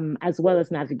 as well as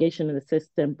navigation in the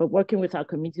system. But working with our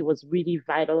community was really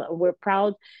vital. And we're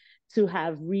proud to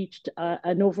have reached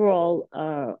an overall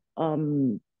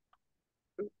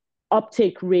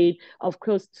uptake rate of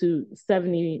close to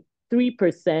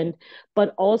 73%,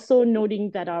 but also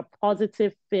noting that our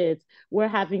positive fits, we're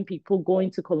having people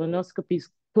going to colonoscopies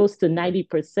close to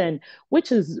 90%, which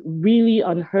is really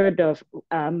unheard of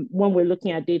when we're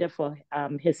looking at data for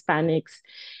Hispanics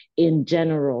in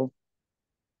general.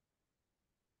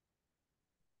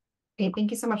 Okay,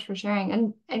 thank you so much for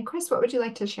sharing. And Chris, what would you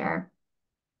like to share?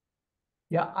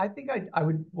 Yeah, I think I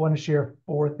would want to share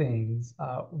 4 things.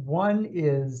 One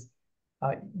is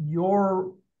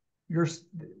you're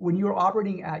when you're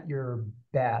operating at your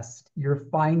best, you're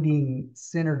finding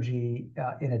synergy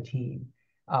in a team,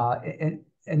 and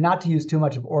not to use too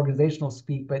much of organizational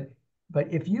speak, but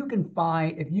if you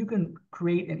can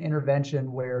create an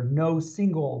intervention where no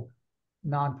single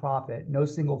nonprofit, no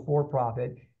single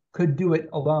for-profit could do it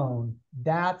alone,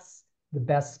 that's the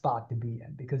best spot to be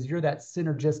in, because you're that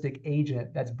synergistic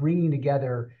agent that's bringing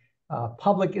together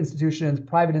public institutions,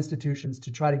 private institutions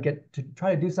to try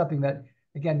to do something that,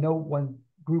 again, no one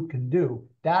group can do.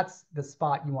 That's the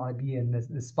spot you want to be in,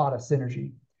 this spot of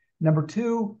synergy. Number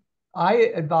two,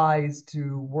 I advise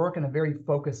to work in a very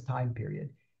focused time period.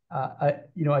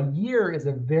 A year is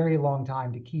a very long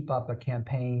time to keep up a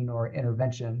campaign or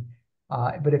intervention.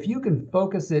 But if you can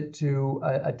focus it to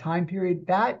a time period,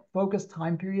 that focused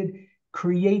time period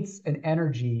creates an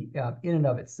energy in and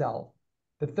of itself.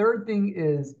 The third thing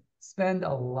is spend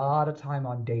a lot of time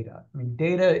on data. I mean,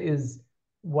 data is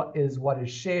what is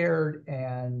shared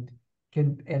and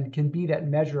can be that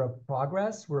measure of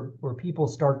progress where people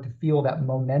start to feel that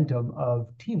momentum of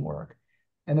teamwork.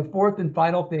 And the fourth and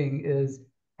final thing is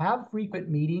have frequent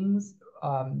meetings,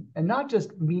 and not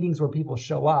just meetings where people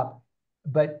show up,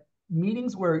 but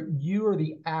meetings where you are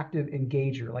the active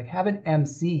engager. Like have an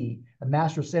MC, a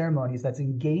master of ceremonies, that's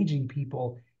engaging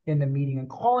people in the meeting and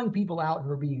calling people out who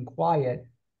are being quiet,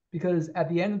 because at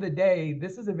the end of the day,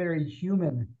 this is a very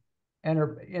human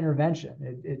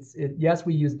intervention. Yes,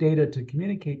 we use data to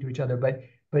communicate to each other,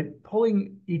 but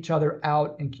pulling each other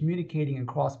out and communicating and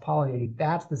cross-pollinating,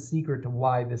 that's the secret to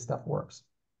why this stuff works.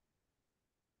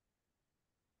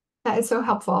 That is so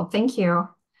helpful. Thank you.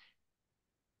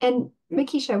 And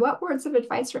Makisha, what words of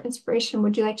advice or inspiration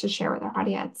would you like to share with our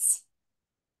audience?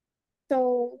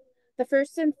 So the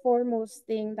first and foremost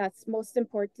thing that's most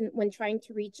important when trying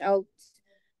to reach out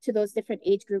to those different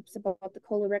age groups about the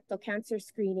colorectal cancer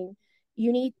screening,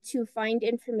 you need to find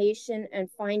information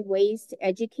and find ways to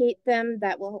educate them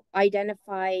that will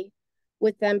identify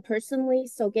with them personally.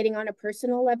 So getting on a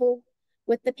personal level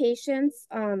with the patients.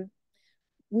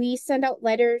 We send out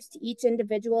letters to each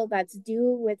individual that's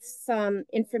due with some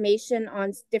information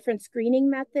on different screening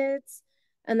methods.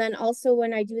 And then also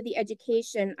when I do the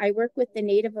education, I work with the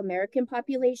Native American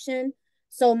population.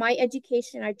 So my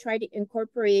education, I try to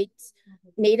incorporate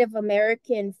Native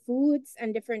American foods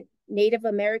and different Native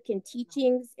American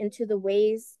teachings into the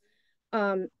ways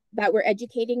that we're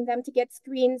educating them to get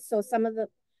screened. So some of the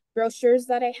brochures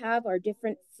that I have are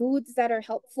different foods that are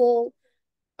helpful,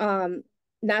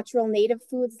 natural native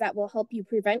foods that will help you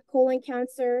prevent colon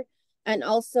cancer, and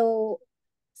also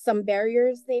some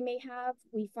barriers they may have.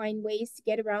 We find ways to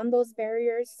get around those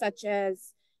barriers, such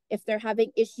as if they're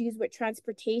having issues with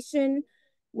transportation,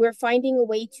 we're finding a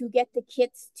way to get the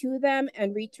kits to them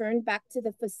and return back to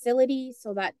the facility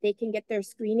so that they can get their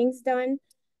screenings done.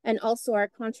 And also our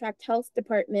contract health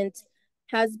department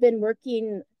has been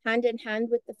working hand in hand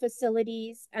with the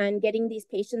facilities and getting these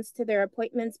patients to their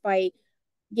appointments by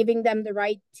giving them the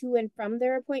ride to and from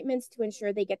their appointments to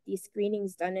ensure they get these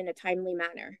screenings done in a timely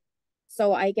manner.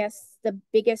 So I guess the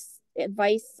biggest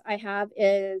advice I have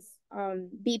is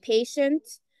be patient,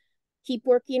 keep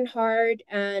working hard,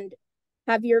 and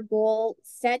have your goal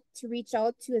set to reach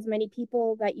out to as many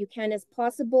people that you can as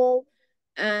possible.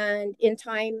 And in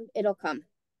time, it'll come.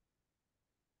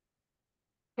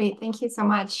 Great, thank you so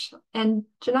much. And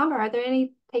Djenaba, are there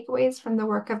any takeaways from the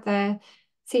work of the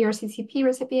CRCCP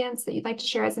recipients that you'd like to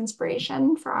share as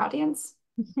inspiration for our audience?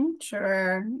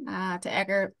 Sure.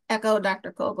 To echo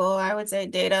Dr. Kogel, I would say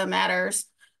data matters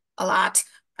a lot.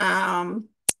 I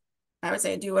would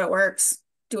say do what works,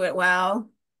 do it well,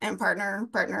 and partner,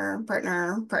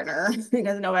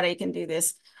 because nobody can do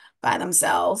this by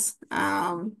themselves.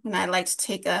 And I'd like to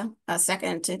take a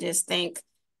second to just thank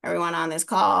everyone on this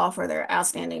call for their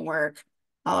outstanding work,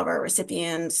 all of our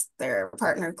recipients, their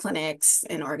partner clinics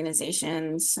and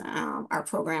organizations, our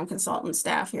program consultant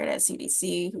staff here at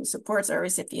CDC who supports our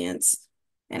recipients,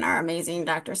 and our amazing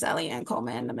Dr. Sally Ann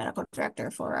Coleman, the medical director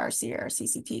for our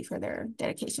CRCCP, for their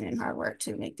dedication and hard work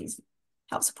to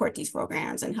help support these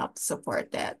programs and help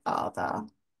support all the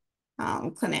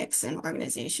clinics and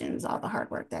organizations, all the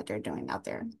hard work that they're doing out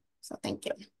there. So thank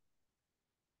you.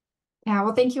 Yeah,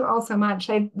 well, thank you all so much.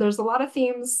 There's a lot of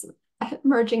themes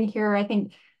emerging here. I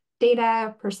think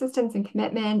data, persistence and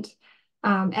commitment,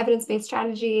 evidence-based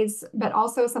strategies, but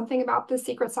also something about the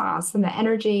secret sauce and the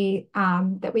energy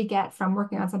that we get from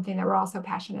working on something that we're also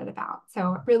passionate about.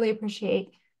 So really appreciate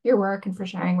your work and for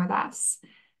sharing with us.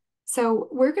 So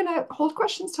we're going to hold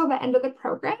questions till the end of the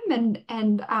program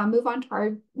and move on to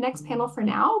our next panel for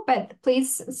now, but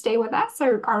please stay with us,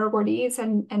 our awardees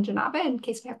and Djenaba, in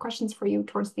case we have questions for you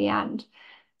towards the end.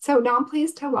 So now I'm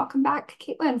pleased to welcome back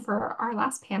Caitlin for our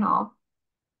last panel.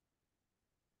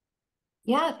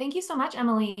 Yeah, thank you so much,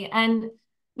 Emily. And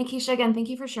Makisha, again, thank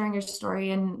you for sharing your story,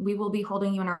 and we will be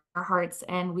holding you in our hearts,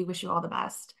 and we wish you all the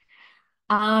best.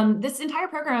 This entire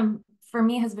program for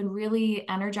me has been really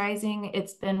energizing.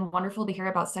 It's been wonderful to hear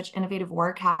about such innovative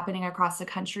work happening across the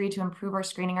country to improve our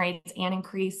screening rates and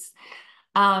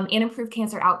improve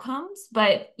cancer outcomes.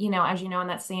 But, as you know, in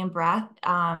that same breath,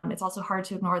 it's also hard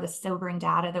to ignore the sobering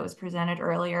data that was presented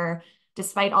earlier.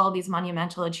 Despite all of these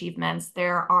monumental achievements,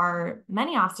 there are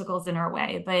many obstacles in our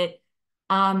way, but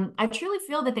I truly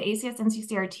feel that the ACS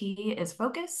NCCRT is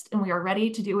focused and we are ready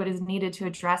to do what is needed to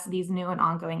address these new and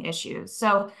ongoing issues.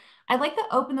 So I'd like to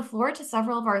open the floor to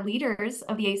several of our leaders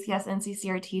of the ACS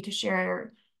NCCRT to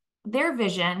share their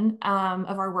vision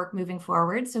of our work moving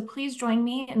forward. So please join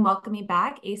me in welcoming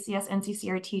back ACS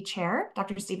NCCRT Chair,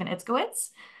 Dr. Stephen Itzkowitz,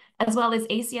 as well as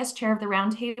ACS Chair of the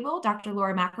Roundtable, Dr.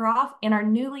 Laura Makaroff, and our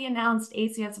newly announced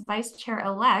ACS Vice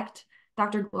Chair-elect,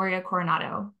 Dr. Gloria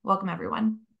Coronado. Welcome,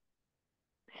 everyone.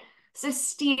 So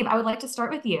Steve, I would like to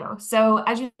start with you. So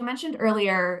as you mentioned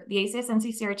earlier, the ACS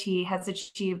NCCRT has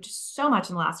achieved so much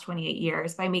in the last 28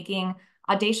 years by making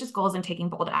audacious goals and taking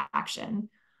bold action.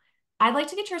 I'd like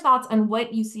to get your thoughts on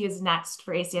what you see as next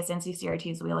for ACS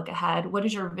NCCRT as we look ahead. What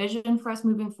is your vision for us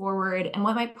moving forward, and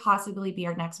what might possibly be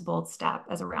our next bold step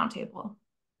as a roundtable?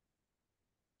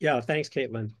 Yeah, thanks,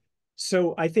 Caitlin.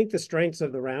 So I think the strengths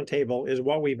of the roundtable is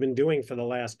what we've been doing for the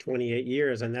last 28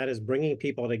 years, and that is bringing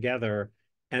people together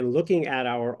and looking at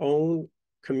our own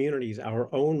communities, our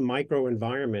own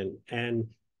microenvironment, and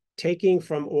taking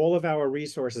from all of our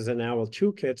resources and our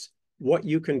toolkits what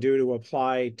you can do to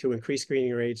apply to increase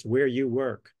screening rates where you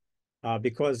work.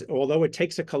 Because although it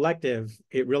takes a collective,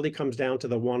 it really comes down to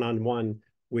the one-on-one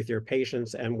with your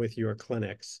patients and with your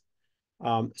clinics.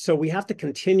 So we have to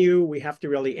continue, we have to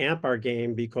really amp our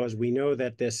game because we know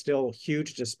that there's still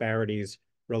huge disparities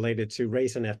related to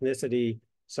race and ethnicity,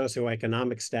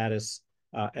 socioeconomic status,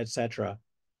 et cetera.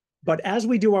 But as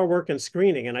we do our work in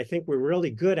screening, and I think we're really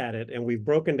good at it, and we've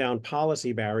broken down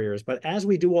policy barriers, but as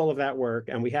we do all of that work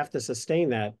and we have to sustain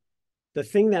that, the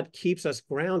thing that keeps us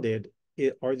grounded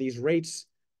are these rates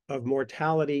of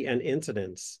mortality and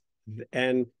incidence.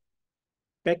 And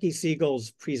Becky Siegel's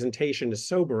presentation is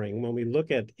sobering when we look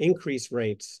at increased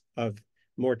rates of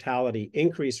mortality,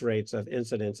 increased rates of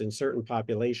incidence in certain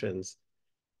populations.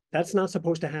 That's not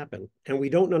supposed to happen. And we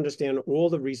don't understand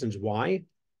all the reasons why,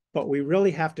 but we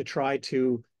really have to try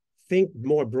to think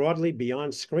more broadly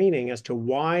beyond screening as to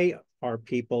why are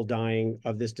people dying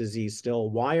of this disease still?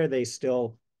 Why are they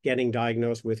still getting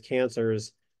diagnosed with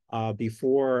cancers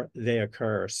before they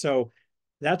occur? So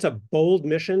that's a bold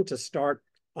mission to start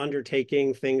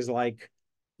undertaking things like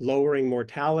lowering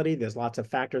mortality. There's lots of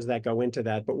factors that go into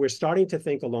that, but we're starting to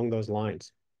think along those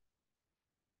lines.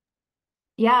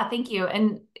 Yeah, thank you.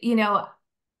 And,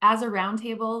 as a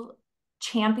roundtable,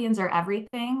 champions are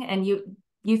everything. And you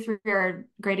three are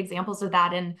great examples of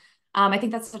that. And I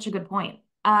think that's such a good point.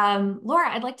 Laura,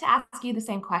 I'd like to ask you the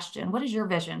same question. What is your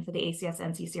vision for the ACS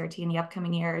NCCRT in the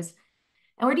upcoming years?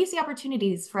 And where do you see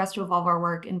opportunities for us to evolve our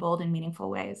work in bold and meaningful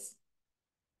ways?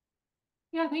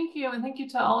 Yeah, thank you. And thank you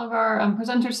to all of our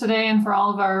presenters today and for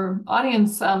all of our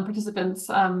audience participants.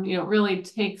 It really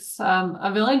takes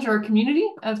a village or a community,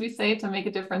 as we say, to make a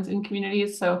difference in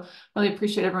communities. So really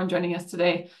appreciate everyone joining us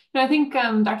today. I think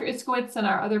Dr. Itzkowitz and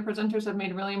our other presenters have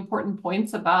made really important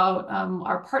points about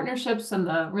our partnerships and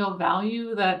the real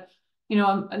value that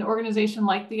an organization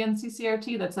like the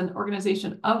NCCRT, that's an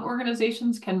organization of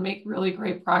organizations, can make really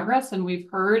great progress. And we've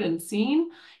heard and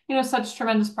seen such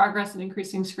tremendous progress in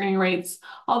increasing screening rates,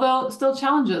 although still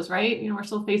challenges, right? We're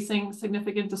still facing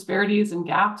significant disparities and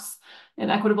gaps in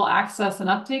equitable access and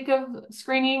uptake of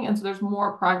screening. And so there's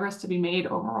more progress to be made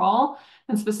overall,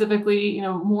 and specifically,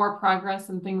 more progress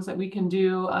in things that we can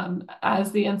do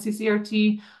as the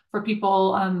NCCRT for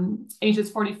people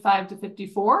ages 45 to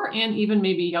 54, and even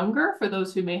maybe younger for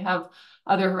those who may have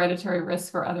other hereditary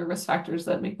risk or other risk factors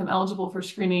that make them eligible for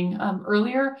screening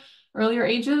earlier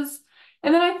ages.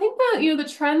 And then I think that, the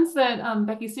trends that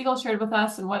Becky Siegel shared with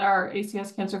us and what our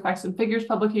ACS Cancer Facts and Figures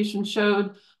publication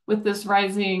showed with this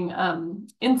rising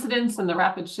incidence and the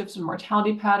rapid shifts in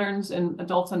mortality patterns in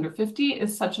adults under 50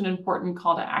 is such an important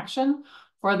call to action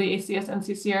for the ACS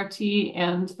NCCRT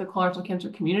and the colorectal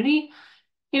cancer community.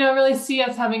 Really see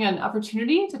us having an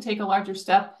opportunity to take a larger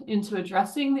step into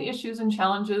addressing the issues and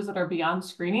challenges that are beyond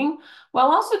screening, while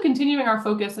also continuing our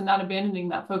focus and not abandoning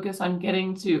that focus on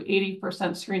getting to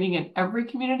 80% screening in every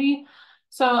community.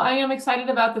 So I am excited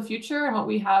about the future and what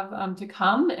we have to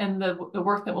come, and the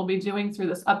work that we'll be doing through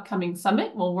this upcoming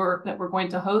summit that we're going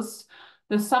to host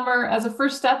this summer as a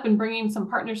first step in bringing some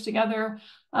partners together,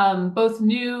 both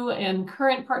new and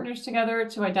current partners together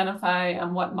to identify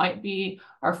what might be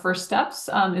our first steps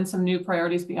in some new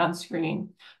priorities beyond screening.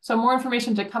 So more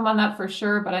information to come on that for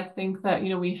sure, but I think that,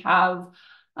 we have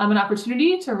an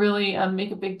opportunity to really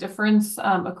make a big difference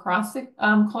across the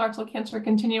colorectal cancer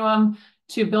continuum,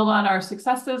 to build on our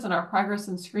successes and our progress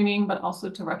in screening, but also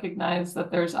to recognize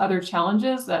that there's other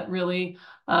challenges that really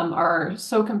are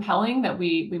so compelling that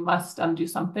we must do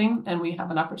something, and we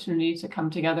have an opportunity to come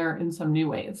together in some new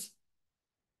ways.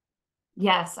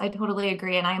 Yes, I totally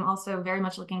agree. And I'm also very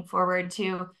much looking forward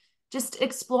to just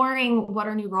exploring what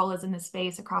our new role is in this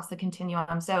space across the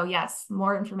continuum. So yes,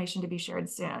 more information to be shared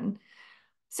soon.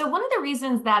 So one of the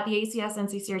reasons that the ACS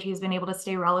NCCRT has been able to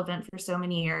stay relevant for so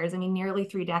many years, I mean, nearly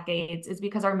 3 decades, is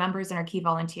because our members and our key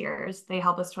volunteers, they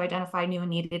help us to identify new and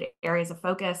needed areas of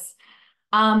focus.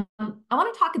 I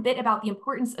want to talk a bit about the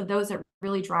importance of those that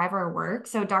really drive our work.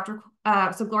 So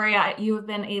Gloria, you have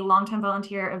been a longtime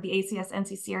volunteer of the ACS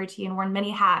NCCRT and worn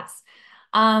many hats.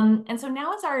 And so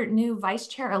now as our new vice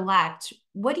chair-elect,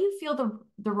 what do you feel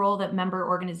the role that member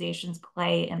organizations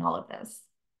play in all of this?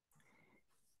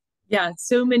 Yeah,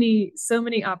 so many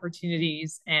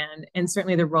opportunities, and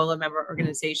certainly the role of member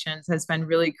organizations has been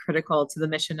really critical to the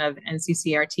mission of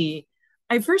NCCRT.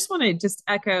 I first want to just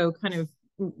echo kind of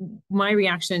my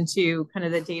reaction to kind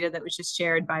of the data that was just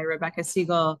shared by Rebecca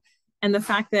Siegel, and the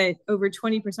fact that over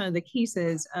 20% of the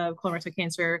cases of colorectal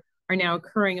cancer are now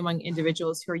occurring among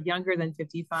individuals who are younger than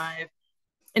 55,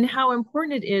 and how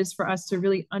important it is for us to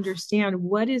really understand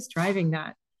what is driving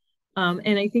that.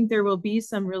 And I think there will be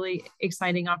some really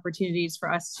exciting opportunities for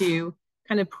us to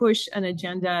kind of push an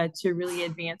agenda to really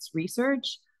advance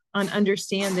research on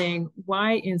understanding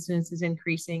why incidence is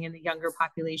increasing in the younger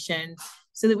population,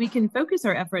 so that we can focus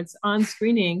our efforts on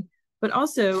screening, but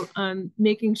also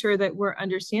making sure that we're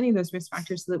understanding those risk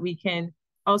factors so that we can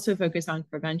also focus on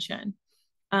prevention.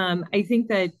 I think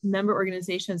that member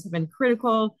organizations have been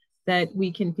critical, that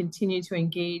we can continue to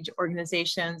engage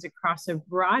organizations across a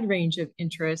broad range of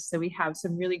interests. So we have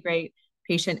some really great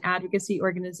patient advocacy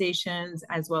organizations,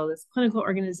 as well as clinical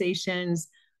organizations,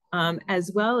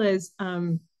 as well as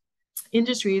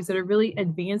industries that are really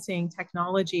advancing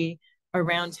technology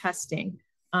around testing.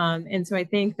 And so I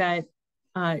think that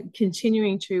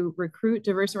continuing to recruit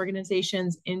diverse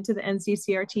organizations into the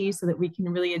NCCRT so that we can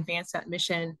really advance that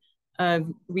mission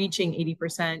of reaching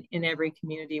 80% in every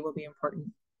community will be important.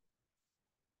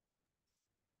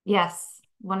 Yes,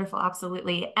 wonderful,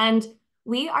 absolutely. And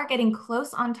we are getting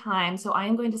close on time, so I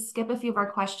am going to skip a few of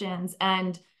our questions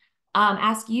and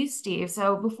ask you, Steve.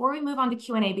 So before we move on to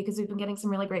Q&A, because we've been getting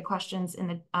some really great questions in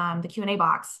the Q&A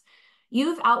box,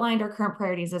 you've outlined our current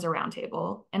priorities as a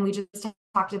roundtable, and we just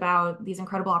talked about these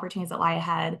incredible opportunities that lie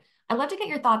ahead. I'd love to get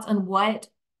your thoughts on what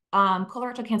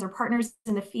colorectal cancer partners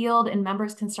in the field and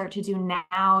members can start to do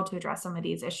now to address some of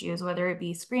these issues, whether it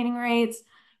be screening rates,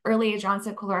 early age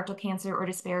onset colorectal cancer, or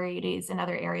disparities in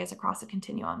other areas across the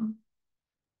continuum.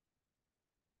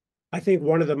 I think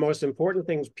one of the most important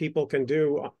things people can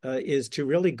do is to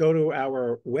really go to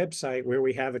our website, where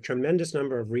we have a tremendous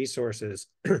number of resources.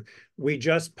 We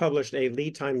just published a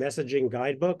lead time messaging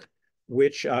guidebook,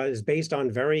 which is based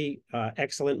on very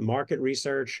excellent market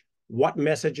research. What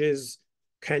messages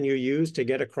can you use to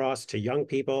get across to young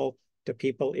people, to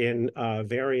people in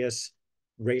various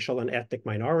racial and ethnic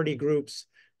minority groups?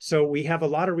 So we have a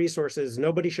lot of resources.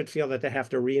 Nobody should feel that they have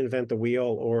to reinvent the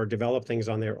wheel or develop things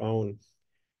on their own.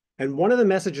 And one of the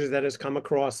messages that has come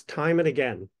across time and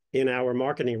again in our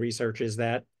marketing research is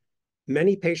that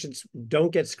many patients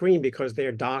don't get screened because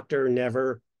their doctor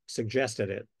never suggested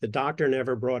it. The doctor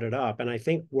never brought it up. And I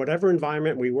think whatever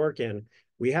environment we work in,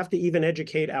 we have to even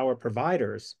educate our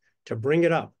providers to bring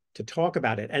it up, to talk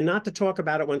about it, and not to talk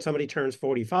about it when somebody turns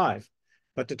 45,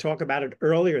 but to talk about it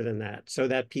earlier than that, so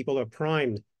that people are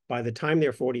primed by the time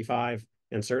they're 45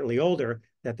 and certainly older,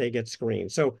 that they get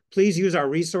screened. So please use our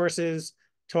resources,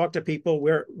 talk to people.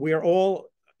 We're all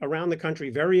around the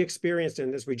country very experienced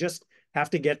in this. We just have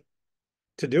to get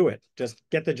to do it, just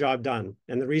get the job done,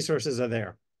 and the resources are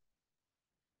there.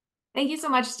 Thank you so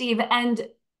much, Steve. And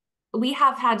we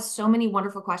have had so many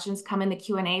wonderful questions come in the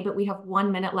Q&A, but we have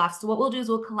 1 minute left. So what we'll do is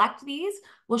we'll collect these,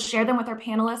 we'll share them with our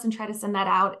panelists and try to send that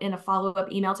out in a follow-up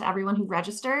email to everyone who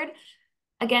registered.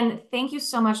 Again, thank you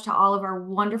so much to all of our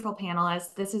wonderful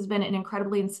panelists. This has been an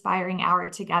incredibly inspiring hour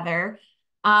together.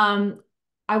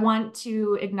 I want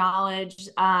to acknowledge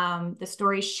the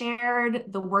stories shared,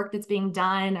 the work that's being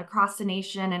done across the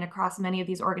nation and across many of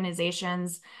these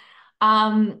organizations.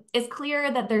 It's clear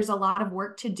that there's a lot of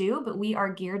work to do, but we are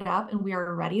geared up and we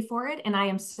are ready for it. And I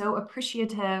am so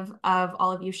appreciative of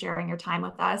all of you sharing your time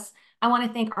with us. I want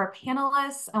to thank our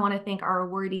panelists. I want to thank our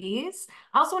awardees.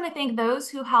 I also want to thank those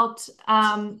who helped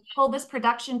pull this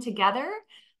production together: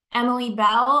 Emily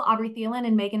Bell, Aubrey Thielen,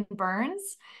 and Megan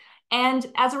Burns. And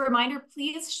as a reminder,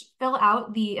 please fill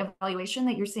out the evaluation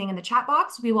that you're seeing in the chat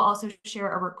box. We will also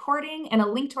share a recording and a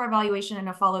link to our evaluation and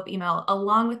a follow-up email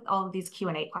along with all of these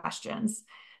Q&A questions.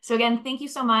 So again, thank you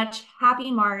so much.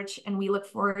 Happy March, and we look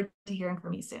forward to hearing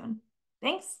from you soon.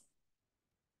 Thanks.